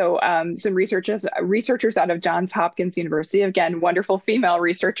cycle. So some researchers out of Johns Hopkins University, again, wonderful female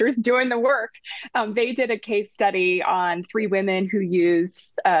researchers doing the work. They did a case study on 3 women who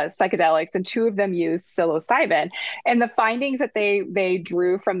used psychedelics, and 2 of them used psilocybin. And the findings that they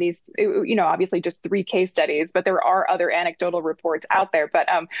drew from these, obviously just 3 case studies, but there are other anecdotal reports out there. But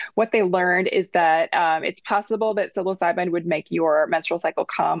what they learned is that it's possible that psilocybin would make your menstrual cycle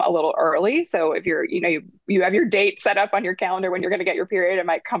come a little early. So if you're, you have your date set up on your calendar when you're going to get your period, it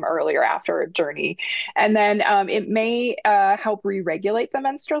might come earlier after a journey. And then it may help re-regulate the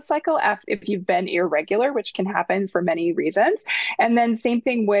menstrual cycle if you've been irregular, which can happen for many reasons. And then same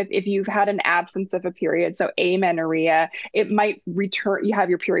thing with if you've had an absence of a period, so amenorrhea, it might return, you have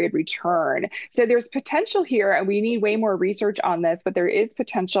your period return. So there's potential here, and we need way more research on this, but there is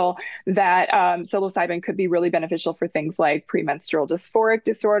potential that psilocybin could be really beneficial for things like premenstrual dysphoric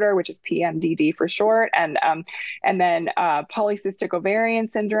disorder, which is PMDD for short, and then polycystic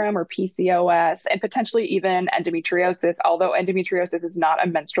ovarian syndrome, or PCOS, and potentially even endometriosis, although endometriosis is not a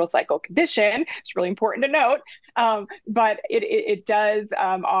menstrual cycle condition. It's really important to note, but it does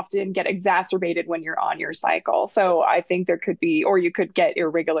often get exacerbated when you're on your cycle. So I think there could be, or you could get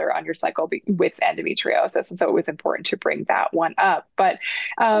irregular on your cycle with endometriosis. And so it was important to bring that one up. But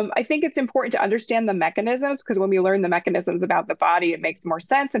I think it's important to understand the mechanisms, because when we learn the mechanisms about the body, it makes more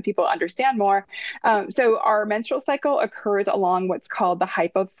sense and people understand more. So our menstrual cycle occurs along what's called the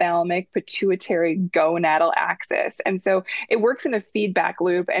hypothalamic pituitary gonadal axis. And so it works in a feedback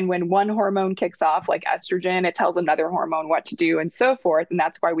loop. And when one hormone kicks off, like estrogen, it tells another hormone what to do, and so forth. And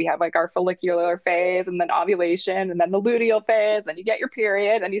that's why we have like our follicular phase, and then ovulation, and then the luteal phase, then you get your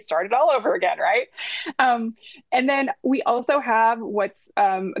period, and you start it all over again, right? And then we also have what's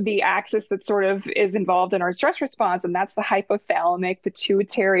the axis that sort of is involved in our stress response, and that's the hypothalamic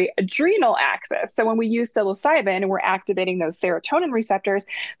pituitary adrenal axis. So when we use psilocybin and we're activating those serotonin receptors,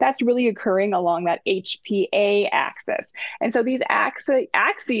 that's really occurring along that HPA axis. And so these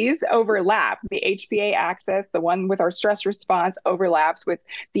axes overlap. The HPA axis, the one with our stress response, overlaps with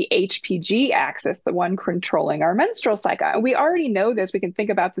the HPG axis, the one controlling our menstrual cycle. And we already know this. We can think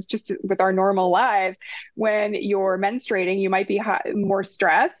about this just with our normal lives. When you're menstruating, you might be more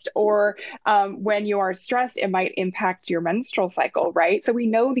stressed, or when you are stressed, it might impact your menstrual cycle, right? So we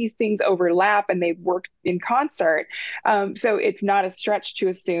know these things overlap and they work in concert. So it's not a stretch to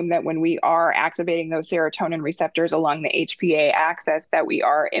assume that when we are activating those serotonin receptors along the HPA axis, that we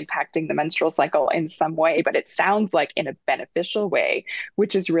are impacting the menstrual cycle in some way, but it sounds like in a beneficial way,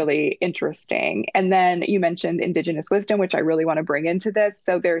 which is really interesting. And then you mentioned indigenous wisdom, which I really want to bring into this.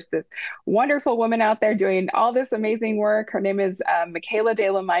 So there's this wonderful woman out there doing all this amazing work. Her name is Michaela De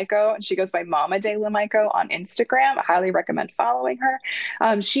La Mico, and she goes by Mama De La Mico on Instagram. I highly recommend following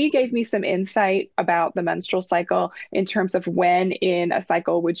her. She gave me some insight about the menstrual cycle in terms of when in a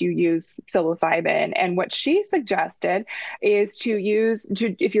cycle would you use psilocybin. And what she suggested is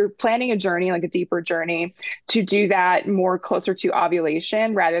if you're planning a journey, like a deeper journey, to do that more closer to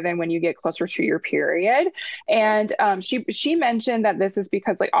ovulation rather than when you get closer to your period. And she mentioned that this is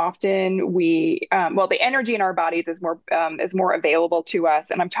because like often the energy in our bodies is more available to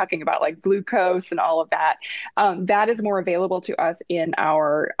us. And I'm talking about like glucose and all of that. That is more available to us in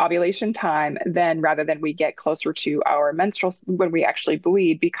our ovulation time rather than we get closer to our menstrual when we actually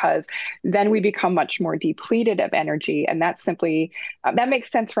bleed, because then we become much more depleted of energy. And that's simply, that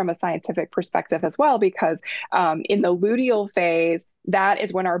makes sense from a scientific perspective as well, because in the luteal phase, that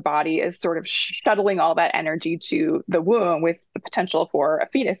is when our body is sort of shuttling all that energy to the womb with the potential for a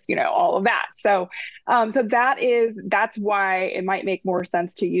fetus, all of that. So that's why it might make more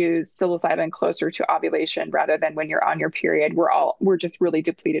sense to use psilocybin closer to ovulation rather than when you're on your period. We're just really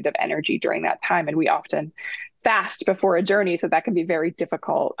depleted of energy during that time. And we often fast before a journey. So that can be very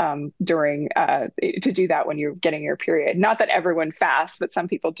difficult to do that when you're getting your period. Not that everyone fasts, but some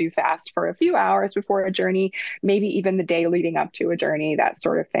people do fast for a few hours before a journey, maybe even the day leading up to a journey, that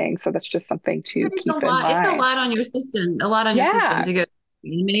sort of thing. So that's just something to keep in mind. It's a lot on your system, your system to go.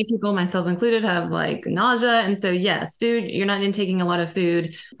 Many people, myself included, have like nausea. And so yes, food, you're not taking a lot of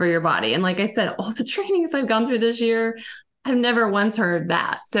food for your body. And like I said, all the trainings I've gone through this year, I've never once heard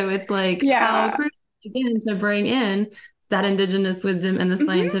that. So it's like how crucial again to bring in that indigenous wisdom and the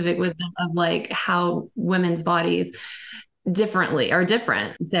scientific wisdom of like how women's bodies are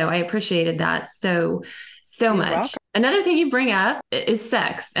different. So I appreciated that so much. Welcome. Another thing you bring up is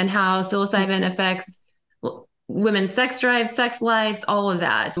sex and how psilocybin affects women's sex drive, sex lives, all of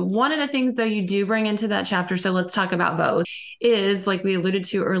that. One of the things though you do bring into that chapter, so let's talk about both, is like we alluded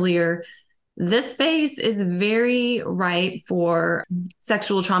to earlier, this space is very ripe for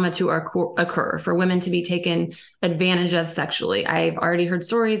sexual trauma to occur, for women to be taken advantage of sexually. I've already heard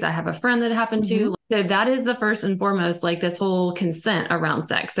stories. I have a friend that happened to. So that is the first and foremost, like this whole consent around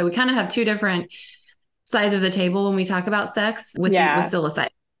sex. So we kind of have two different sides of the table when we talk about sex with psilocybin.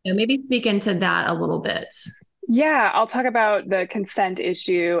 So maybe speak into that a little bit. Yeah, I'll talk about the consent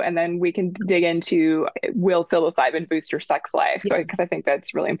issue, and then we can dig into will psilocybin boost your sex life? So, because I think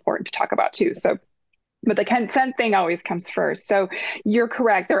that's really important to talk about too. But the consent thing always comes first. So you're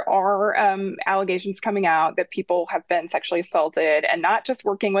correct. There are allegations coming out that people have been sexually assaulted, and not just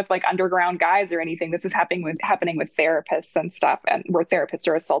working with like underground guys or anything. This is happening with therapists and stuff, and where therapists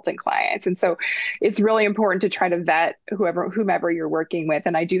are assaulting clients. And so it's really important to try to vet whomever you're working with.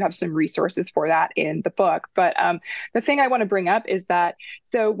 And I do have some resources for that in the book. But the thing I want to bring up is that,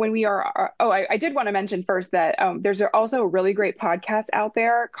 so when we I did want to mention first that there's also a really great podcast out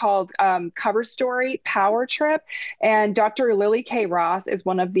there called Cover Story Power Trip. And Dr. Lily K. Ross is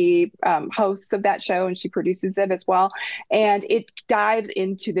one of the hosts of that show, and she produces it as well. And it dives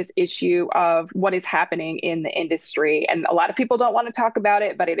into this issue of what is happening in the industry. And a lot of people don't want to talk about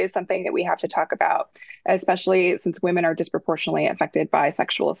it, but it is something that we have to talk about, especially since women are disproportionately affected by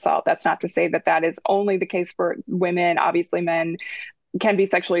sexual assault. That's not to say that that is only the case for women. Obviously, men can be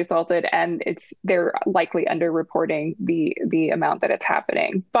sexually assaulted, and they're likely underreporting the amount that it's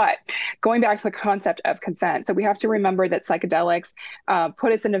happening. But going back to the concept of consent, so we have to remember that psychedelics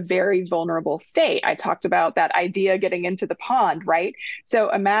put us in a very vulnerable state. I talked about that idea getting into the pond, right? So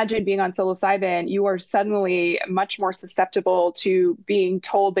imagine being on psilocybin, you are suddenly much more susceptible to being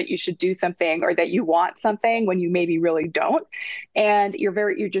told that you should do something or that you want something when you maybe really don't. And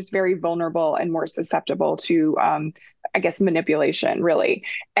you're just very vulnerable and more susceptible to manipulation, really.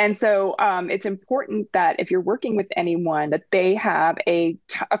 And so it's important that if you're working with anyone, that they have a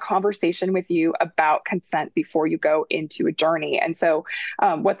conversation with you about consent before you go into a journey. And so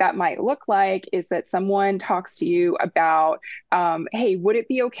what that might look like is that someone talks to you about, hey, would it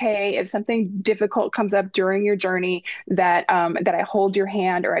be okay if something difficult comes up during your journey that I hold your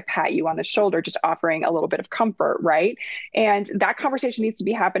hand or I pat you on the shoulder, just offering a little bit of comfort, right? And that conversation needs to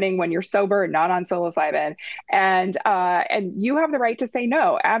be happening when you're sober, not on psilocybin. And you have the right to say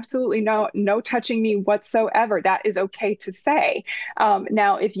no, absolutely no touching me whatsoever. That is okay to say.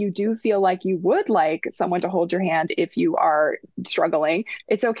 Now, if you do feel like you would like someone to hold your hand if you are struggling,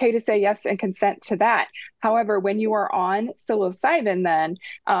 it's okay to say yes and consent to that. However, when you are on psilocybin, then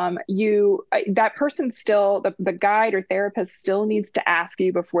that person still, the guide or therapist still needs to ask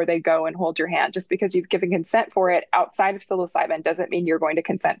you before they go and hold your hand. Just because you've given consent for it outside of psilocybin doesn't mean you're going to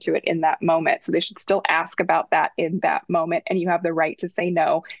consent to it in that moment. So they should still ask about that in that moment and you have the right to say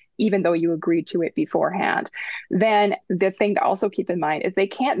no, even though you agreed to it beforehand. Then the thing to also keep in mind is they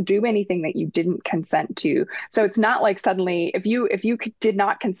can't do anything that you didn't consent to. So it's not like suddenly if you did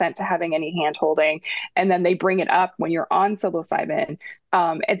not consent to having any hand holding and then they bring it up when you're on psilocybin,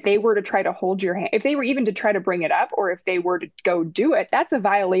 if they were to try to hold your hand, if they were even to try to bring it up, or if they were to go do it, that's a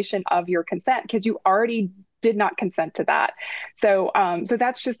violation of your consent because you already did not consent to that. So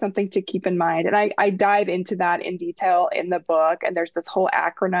that's just something to keep in mind. And I dive into that in detail in the book. And there's this whole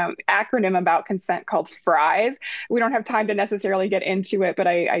acronym about consent called FRIES. We don't have time to necessarily get into it, but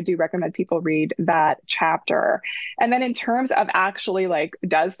I do recommend people read that chapter. And then in terms of actually like,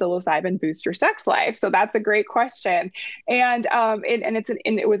 does psilocybin boost your sex life? So that's a great question. And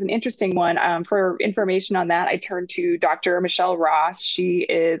it was an interesting one. For information on that, I turned to Dr. Michelle Ross. She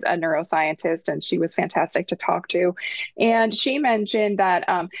is a neuroscientist and she was fantastic to talk to. And she mentioned that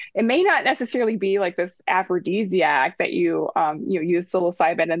it may not necessarily be like this aphrodisiac that you use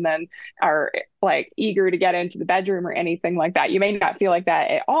psilocybin and then are like eager to get into the bedroom or anything like that. You may not feel like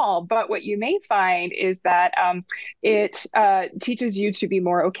that at all, but what you may find is that it teaches you to be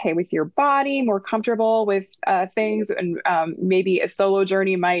more okay with your body, more comfortable with things, and maybe a solo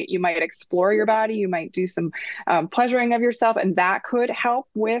journey you might explore your body, you might do some pleasuring of yourself, and that could help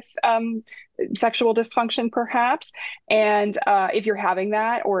with sexual dysfunction perhaps. And if you're having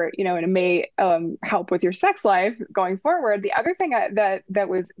that, or and it may help with your sex life going forward. The other thing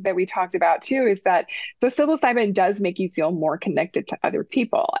that we talked about too is that so psilocybin does make you feel more connected to other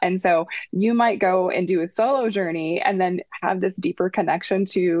people, and so you might go and do a solo journey and then have this deeper connection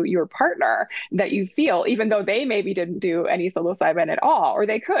to your partner that you feel, even though they maybe didn't do any psilocybin at all, or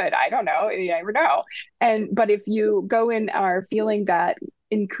they could, I don't know, you never know. But if you go in are feeling that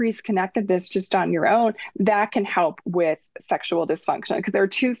increased connectedness just on your own, that can help with sexual dysfunction. Because there are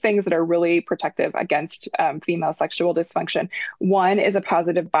two things that are really protective against female sexual dysfunction. One is a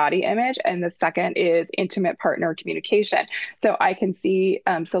positive body image, and the second is intimate partner communication. So I can see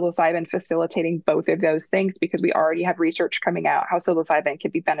psilocybin facilitating both of those things because we already have research coming out how psilocybin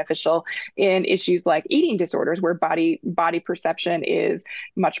can be beneficial in issues like eating disorders, where body perception is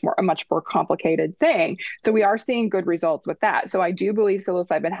a much more complicated thing. So we are seeing good results with that. So I do believe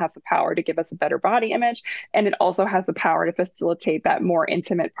psilocybin has the power to give us a better body image, and it also has the power to facilitate that more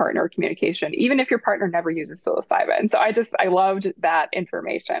intimate partner communication, even if your partner never uses psilocybin. So I loved that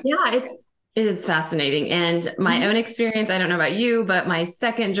information. Yeah, it is fascinating. And my own experience, I don't know about you, but my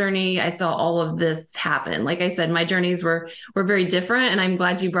second journey, I saw all of this happen. Like I said, my journeys were very different. And I'm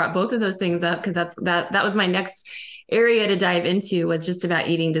glad you brought both of those things up, because that was my next area to dive into, was just about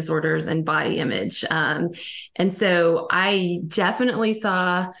eating disorders and body image. And so I definitely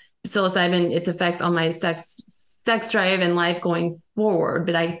saw psilocybin, its effects on my sex drive and life going forward.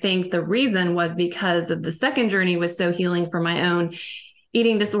 But I think the reason was because of the second journey was so healing for my own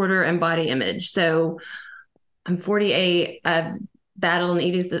eating disorder and body image. So I'm 48. I've battled an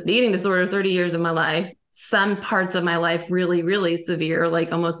eating disorder 30 years of my life. Some parts of my life really, really severe,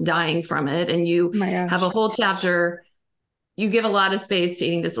 like almost dying from it. And you have a whole chapter. You give a lot of space to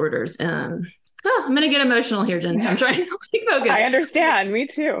eating disorders. I'm going to get emotional here, Jen. I'm trying to focus. I understand. Me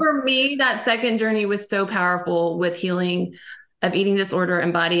too. For me, that second journey was so powerful with healing of eating disorder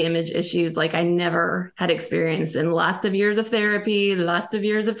and body image issues like I never had experienced in lots of years of therapy, lots of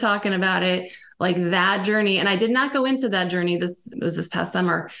years of talking about it, like that journey. And I did not go into that journey. This was this past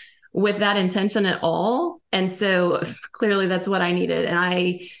summer with that intention at all. And so clearly that's what I needed. And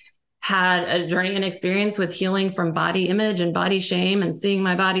I had a journey and experience with healing from body image and body shame and seeing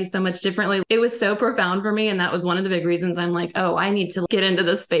my body so much differently. It was so profound for me. And that was one of the big reasons I'm like, oh, I need to get into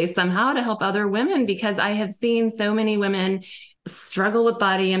this space somehow to help other women, because I have seen so many women struggle with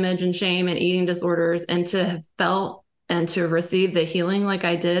body image and shame and eating disorders, and to have felt and to receive the healing like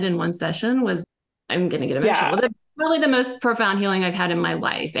I did in one session was, I'm going to get emotional. Yeah. Really the most profound healing I've had in my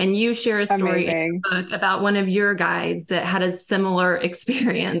life. And you share a story in the book about one of your guides that had a similar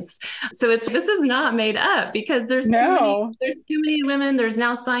experience. So this is not made up, because there's too many women. There's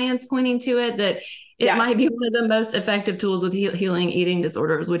now science pointing to it that it might be one of the most effective tools with healing eating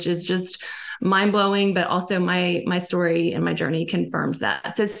disorders, which is just mind blowing. But also my story and my journey confirms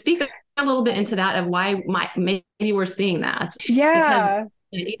that. So speak a little bit into that of why maybe we're seeing that. Yeah.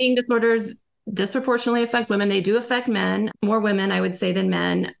 Because eating disorders disproportionately affect women. They do affect men, more women, I would say, than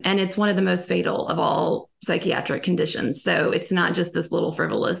men. And it's one of the most fatal of all psychiatric conditions. So it's not just this little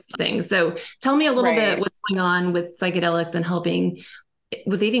frivolous thing. So tell me a little bit what's going on with psychedelics and helping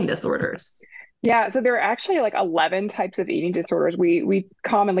with eating disorders. Yeah, so there are actually like 11 types of eating disorders. We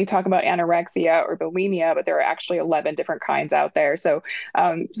commonly talk about anorexia or bulimia, but there are actually 11 different kinds out there. So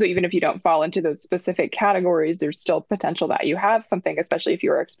even if you don't fall into those specific categories, there's still potential that you have something, especially if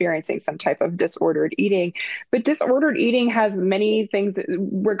you're experiencing some type of disordered eating. But disordered eating has many things,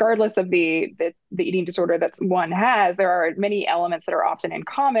 regardless of the eating disorder that one has. There are many elements that are often in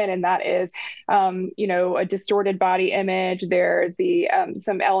common, and that is, a distorted body image. There's the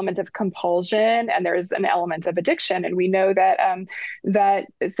some element of compulsion, and there's an element of addiction. And we know that that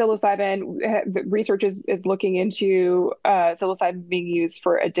psilocybin research is looking into psilocybin being used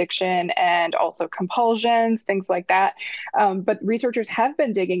for addiction and also compulsions, things like that. But researchers have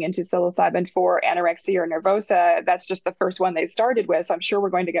been digging into psilocybin for anorexia or nervosa. That's just the first one they started with. So I'm sure we're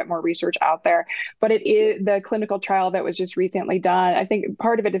going to get more research out there. But it is the clinical trial that was just recently done. I think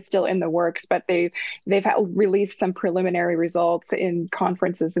part of it is still in the works, but they've released some preliminary results in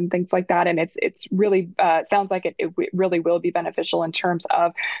conferences and things like that. And it's really sounds like it really will be beneficial in terms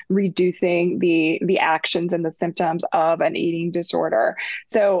of reducing the actions and the symptoms of an eating disorder.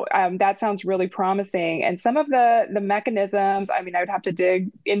 So that sounds really promising. And some of the mechanisms, I mean, I would have to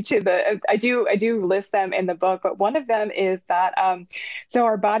dig into I do list them in the book, but one of them is that so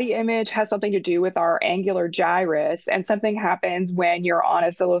our body image has something to do with our angular gyrus, and something happens when you're on a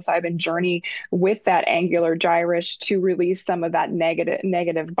psilocybin journey with that angular gyrus to release some of that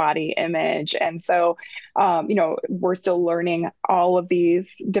negative body image. And so, we're still learning all of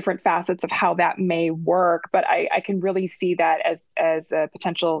these different facets of how that may work, but I can really see that as a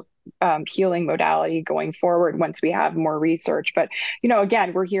potential healing modality going forward once we have more research. But,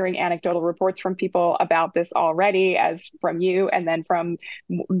 again, we're hearing anecdotal reports from people about this already, as from you, and then from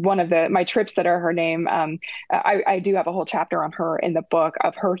one of my trips that are her name. I do have a whole chapter on her in the book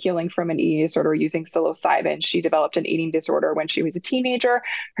of her healing from an eating disorder using psilocybin. She developed an eating disorder when she was a teenager.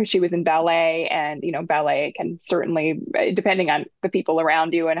 She was in ballet, and, ballet can certainly, depending on the people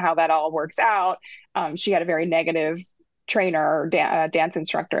around you and how that all works out, she had a very negative trainer, dance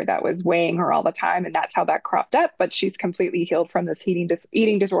instructor that was weighing her all the time, and that's how that cropped up. But she's completely healed from this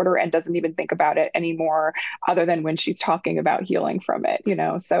eating disorder and doesn't even think about it anymore, other than when she's talking about healing from it.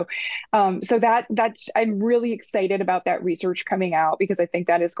 So that's I'm really excited about that research coming out, because I think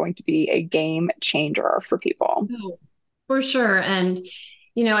that is going to be a game changer for people. Oh, for sure. And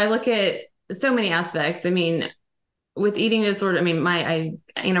I look at so many aspects. I mean, with eating disorder, I mean,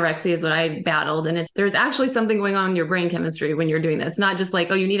 anorexia is what I battled. And there's actually something going on in your brain chemistry when you're doing this. It's not just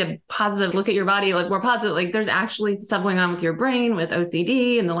like, oh, you need a positive look at your body, like more positive. Like there's actually stuff going on with your brain, with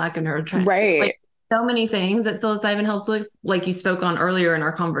OCD and the lack of neurotransmitters. Right. Like so many things that psilocybin helps with, like you spoke on earlier in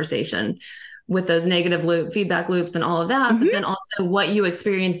our conversation, with those negative feedback loops and all of that. Mm-hmm. But then also what you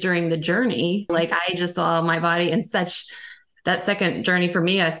experienced during the journey. Like I just saw my body in that second journey for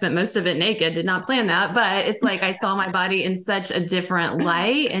me, I spent most of it naked, did not plan that, but it's like I saw my body in such a different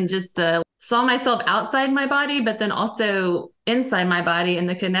light, and just saw myself outside my body, but then also inside my body, and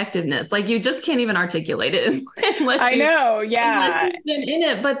the connectiveness. Like you just can't even articulate it unless you've been in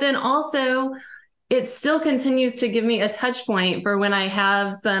it. But then also it still continues to give me a touch point for when I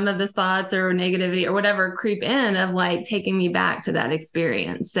have some of the thoughts or negativity or whatever creep in, of like taking me back to that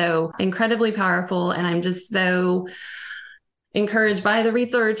experience. So incredibly powerful. And I'm just so encouraged by the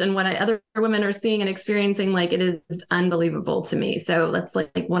research and what other women are seeing and experiencing. Like it is unbelievable to me. So that's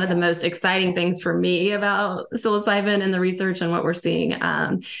like one of the most exciting things for me about psilocybin and the research and what we're seeing.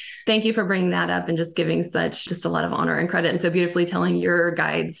 Thank you for bringing that up and just giving just a lot of honor and credit, and so beautifully telling your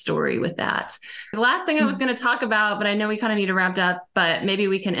guide's story with that. The last thing I was going to talk about, but I know we kind of need to wrap up, but maybe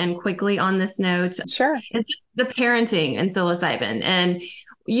we can end quickly on this note. Sure. It's just the parenting and psilocybin. And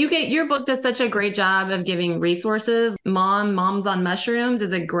your book does such a great job of giving resources. Moms on Mushrooms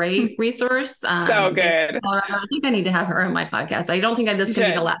is a great resource. So good. I think I need to have her on my podcast. I don't think this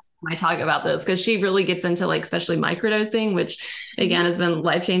can be the last time I talk about this, because she really gets into like, especially microdosing, which again has been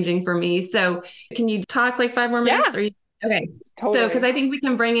life-changing for me. So can you talk like 5 more minutes? Yeah. Okay. Totally. So, because I think we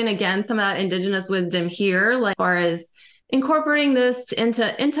can bring in again some of that indigenous wisdom here, like as far as incorporating this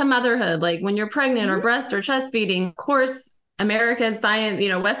into motherhood, like when you're pregnant or breast or chest feeding. Of course, American science,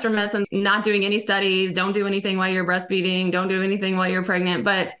 Western medicine, not doing any studies, don't do anything while you're breastfeeding, don't do anything while you're pregnant.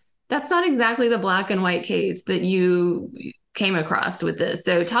 But that's not exactly the black and white case that you came across with this.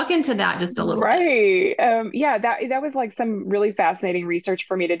 So talk into that just a little bit. Right. Yeah, that was like some really fascinating research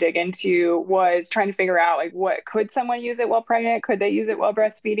for me to dig into, was trying to figure out like what could someone use it while pregnant? Could they use it while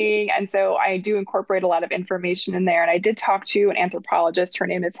breastfeeding? And so I do incorporate a lot of information in there. And I did talk to an anthropologist. Her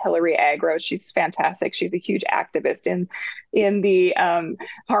name is Hilary Agro. She's fantastic. She's a huge activist in the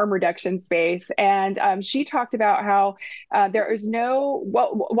harm reduction space. And she talked about how there is no,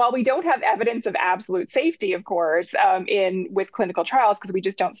 well, while we don't have evidence of absolute safety, of course, in with clinical trials, because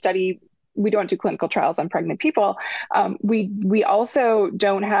we don't do clinical trials on pregnant people. We also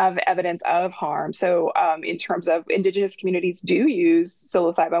don't have evidence of harm. So in terms of indigenous communities do use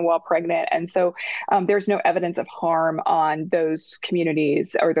psilocybin while pregnant. And so there's no evidence of harm on those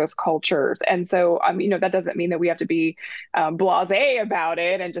communities or those cultures. And so, that doesn't mean that we have to be blasé about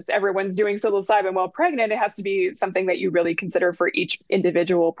it and just everyone's doing psilocybin while pregnant. It has to be something that you really consider for each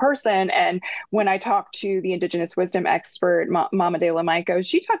individual person. And when I talked to the indigenous wisdom expert, Mama De La Maiko,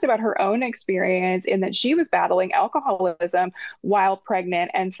 she talked about her own experience in that she was battling alcoholism while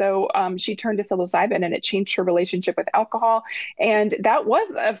pregnant. And so she turned to psilocybin and it changed her relationship with alcohol. And that was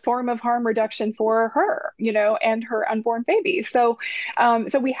a form of harm reduction for her, and her unborn baby. So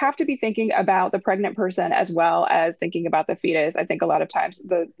we have to be thinking about the pregnant person as well as thinking about the fetus. I think a lot of times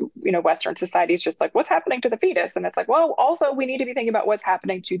the, Western society is just like, what's happening to the fetus? And it's like, well, also we need to be thinking about what's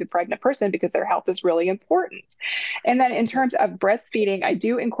happening to the pregnant person because their health is really important. And then in terms of breastfeeding, I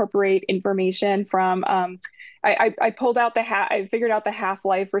do incorporate information from I pulled out I figured out the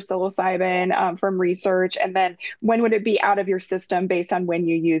half-life for psilocybin from research, and then when would it be out of your system based on when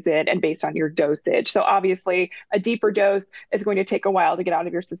you use it and based on your dosage. So obviously a deeper dose is going to take a while to get out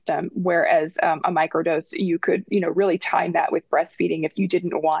of your system, whereas a microdose, you could, really time that with breastfeeding if you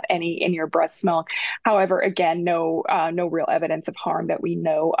didn't want any in your breast milk. However, again, no real evidence of harm that we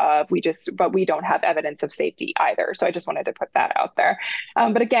know of. But we don't have evidence of safety either. So I just wanted to put that out there.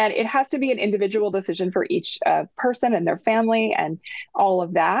 But again, it has to be an individual decision for each person and their family and all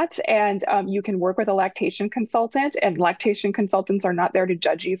of that. And you can work with a lactation consultant, and lactation consultants are not there to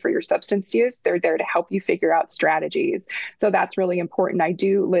judge you for your substance use. They're there to help you figure out strategies. So that's really important. I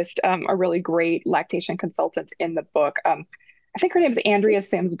do list a really great lactation consultant in the book. I think her name is Andrea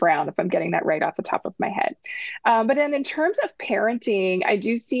Sims Brown, if I'm getting that right off the top of my head. But then in terms of parenting, I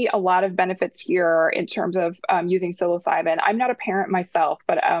do see a lot of benefits here in terms of using psilocybin. I'm not a parent myself,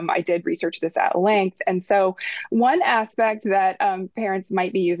 but I did research this at length. And so one aspect that parents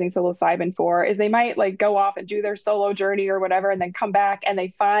might be using psilocybin for is they might like go off and do their solo journey or whatever, and then come back and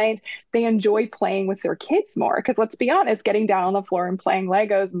they find they enjoy playing with their kids more. Because let's be honest, getting down on the floor and playing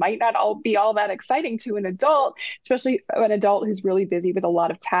Legos might not be all that exciting to an adult, especially an adult who's really busy with a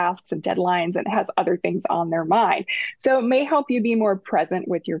lot of tasks and deadlines and has other things on their mind. So it may help you be more present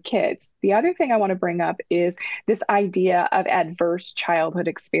with your kids. The other thing I want to bring up is this idea of adverse childhood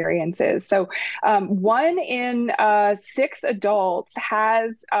experiences. So 1 in 6 adults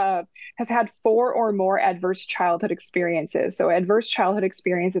has had 4 or more adverse childhood experiences. So adverse childhood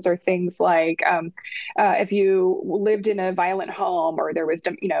experiences are things like if you lived in a violent home, or there was,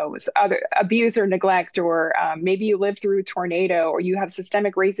 other abuse or neglect, or maybe you lived through a tornado, or you have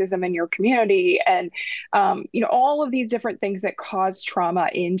systemic racism in your community, and all of these different things that cause trauma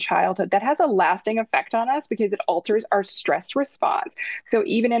in childhood that has a lasting effect on us because it alters our stress response. So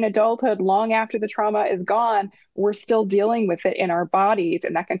even in adulthood, long after the trauma is gone, we're still dealing with it in our bodies,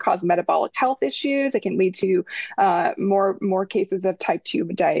 and that can cause metabolic health issues. It can lead to more cases of type 2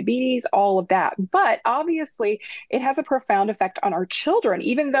 diabetes, all of that. But obviously, it has a profound effect on our children,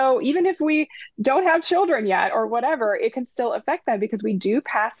 even if we don't have children yet or whatever, it can still affect them because we do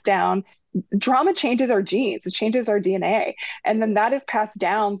pass down. Trauma changes our genes, it changes our DNA, and then that is passed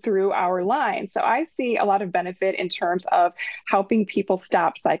down through our line. So I see a lot of benefit in terms of helping people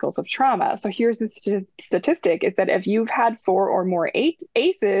stop cycles of trauma. So here's the statistic is that if you've had 4 or more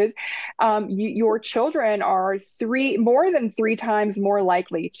ACEs, your children are more than 3 times more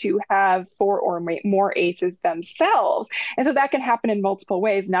likely to have 4 or more ACEs themselves. And so that can happen in multiple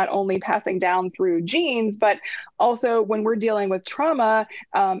ways, not only passing down through genes, but also when we're dealing with trauma,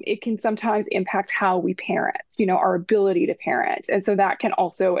 it can sometimes impact how we parent, our ability to parent. And so that can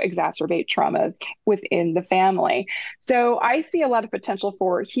also exacerbate traumas within the family. So I see a lot of potential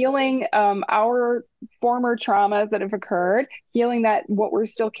for healing our former traumas that have occurred, healing that what we're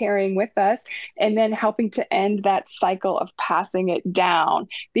still carrying with us, and then helping to end that cycle of passing it down.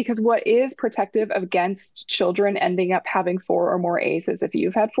 Because what is protective against children ending up having 4 or more ACEs, if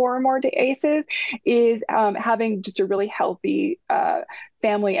you've had 4 or more ACEs, is having just a really healthy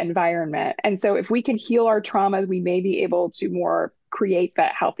family environment. And so if we can heal our traumas, we may be able to more create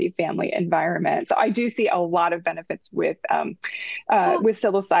that healthy family environment. So I do see a lot of benefits with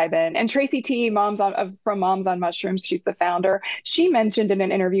psilocybin. And Tracy T, from Moms on Mushrooms, she's the founder. She mentioned in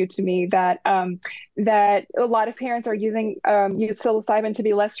an interview to me that that a lot of parents are use psilocybin to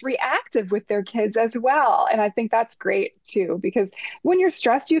be less reactive with their kids as well. And I think that's great too, because when you're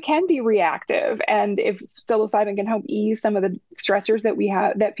stressed, you can be reactive. And if psilocybin can help ease some of the stressors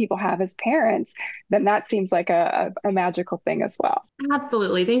that people have as parents, then that seems like a magical thing as well.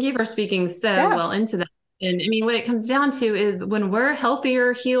 Absolutely. Thank you for speaking so well into that. And I mean, what it comes down to is when we're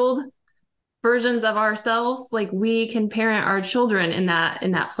healthier, healed versions of ourselves, like we can parent our children in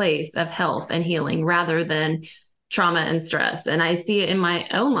that place of health and healing rather than trauma and stress. And I see it in my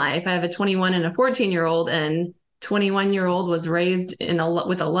own life. I have a 21 and a 14-year-old, and 21-year-old was raised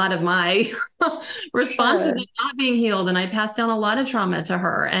with a lot of my responses of not being healed. And I passed down a lot of trauma to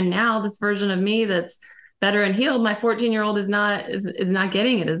her. And now this version of me that's better and healed, my 14-year-old is not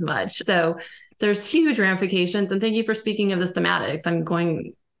getting it as much. So there's huge ramifications. And thank you for speaking of the somatics. I'm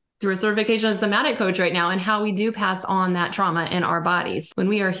going through a certification as a somatic coach right now, and how we do pass on that trauma in our bodies. When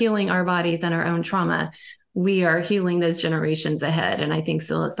we are healing our bodies and our own trauma, we are healing those generations ahead. And I think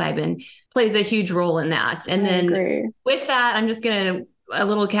psilocybin plays a huge role in that. And then with that, I'm just going to a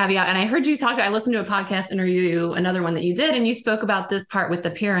little caveat. And I heard you talk, I listened to a podcast interview, another one that you did, and you spoke about this part with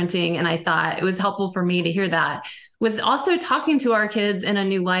the parenting. And I thought it was helpful for me to hear that, was also talking to our kids in a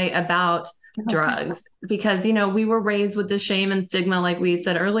new light about drugs, because, you know, we were raised with the shame and stigma, like we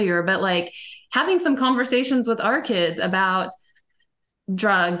said earlier, but like having some conversations with our kids about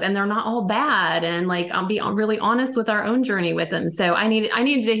drugs, and they're not all bad. And like, I'll be really honest with our own journey with them. So I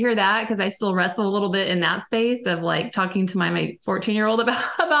needed to hear that, because I still wrestle a little bit in that space of like talking to my 14-year-old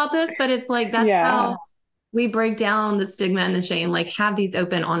about this, but it's like, that's how we break down the stigma and the shame, like have these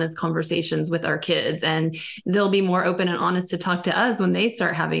open, honest conversations with our kids, and they'll be more open and honest to talk to us when they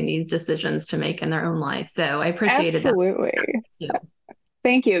start having these decisions to make in their own life. So I appreciated that. Absolutely.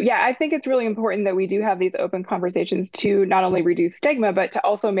 Thank you. Yeah, I think it's really important that we do have these open conversations to not only reduce stigma, but to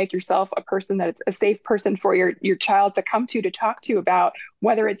also make yourself a person that's a safe person for your child to come to talk to about,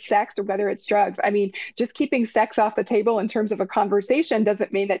 whether it's sex or whether it's drugs. I mean, just keeping sex off the table in terms of a conversation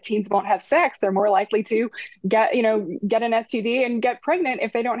doesn't mean that teens won't have sex. They're more likely to get an STD and get pregnant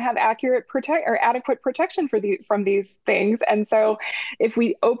if they don't have adequate protection from these things. And so if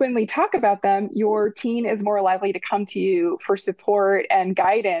we openly talk about them, your teen is more likely to come to you for support and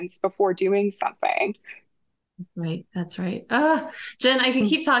guidance before doing something. Right. That's right. Jen, I can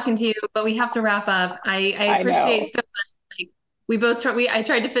keep talking to you, but we have to wrap up. I appreciate so much. I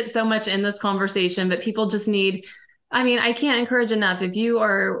tried to fit so much in this conversation, but people just need, I mean, I can't encourage enough. If you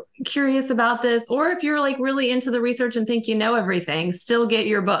are curious about this, or if you're like really into the research and think you know everything, still get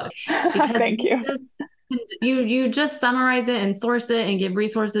your book. Because Thank you. You just summarize it and source it and give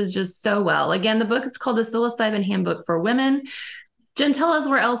resources just so well. Again, the book is called The Psilocybin Handbook for Women. Jen, tell us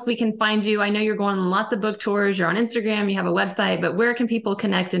where else we can find you. I know you're going on lots of book tours. You're on Instagram, you have a website, but where can people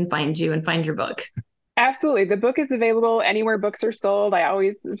connect and find you and find your book? Absolutely. The book is available anywhere books are sold. I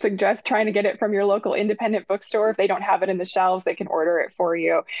always suggest trying to get it from your local independent bookstore. If they don't have it in the shelves, they can order it for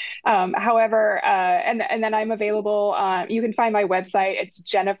you. However, and then I'm available. You can find my website. It's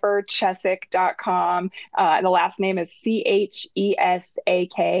jenniferchesak.com. The last name is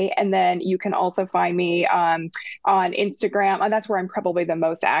Chesak. And then you can also find me on Instagram. And that's where I'm probably the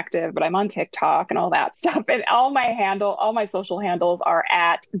most active, but I'm on TikTok and all that stuff. And all my social handles are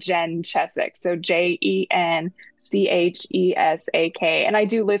at Jen Chesak. So JenChesak. And I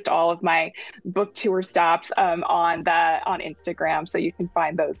do list all of my book tour stops on Instagram, so you can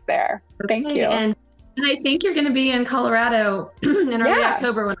find those there. Thank you. And I think you're going to be in Colorado in early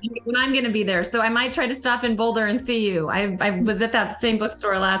October when I'm going to be there. So I might try to stop in Boulder and see you. I was at that same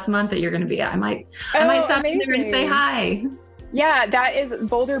bookstore last month that you're going to be at. I might stop in there and say hi. Yeah, that is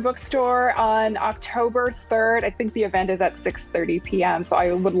Boulder Bookstore on October 3rd. I think the event is at 6:30 p.m. So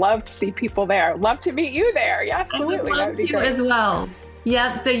I would love to see people there. Love to meet you there. Yeah, absolutely. I would love to as well.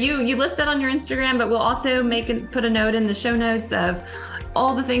 Yeah. So you list that on your Instagram, but we'll also put a note in the show notes of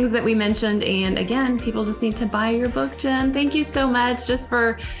all the things that we mentioned. And again, people just need to buy your book, Jen. Thank you so much just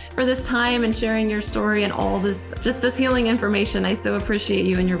for this time and sharing your story and all this healing information. I so appreciate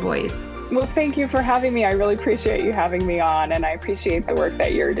you and your voice. Well, thank you for having me. I really appreciate you having me on, and I appreciate the work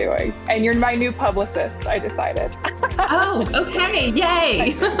that you're doing. And you're my new publicist, I decided. Oh, okay.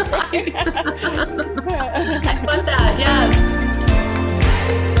 Yay. I want that. Yes.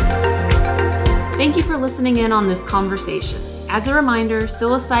 Thank you for listening in on this conversation. As a reminder,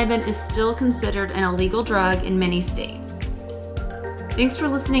 psilocybin is still considered an illegal drug in many states. Thanks for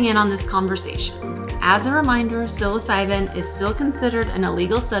listening in on this conversation. As a reminder, psilocybin is still considered an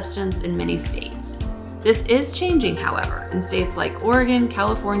illegal substance in many states. This is changing, however, in states like Oregon,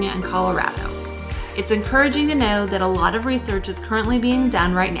 California, and Colorado. It's encouraging to know that a lot of research is currently being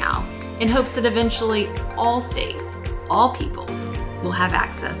done right now in hopes that eventually all states, all people, will have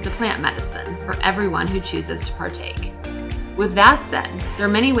access to plant medicine for everyone who chooses to partake. With that said, there are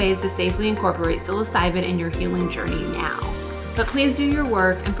many ways to safely incorporate psilocybin in your healing journey now. But please do your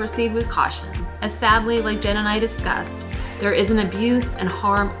work and proceed with caution, as sadly, like Jen and I discussed, there is an abuse and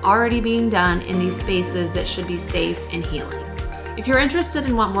harm already being done in these spaces that should be safe and healing. If you're interested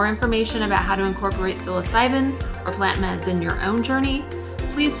and want more information about how to incorporate psilocybin or plant meds in your own journey,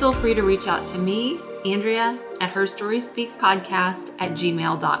 please feel free to reach out to me, Andrea, at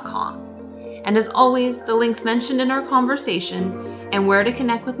herstoryspeakspodcast@gmail.com. And as always, the links mentioned in our conversation and where to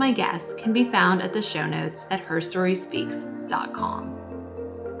connect with my guests can be found at the show notes at herstoryspeaks.com.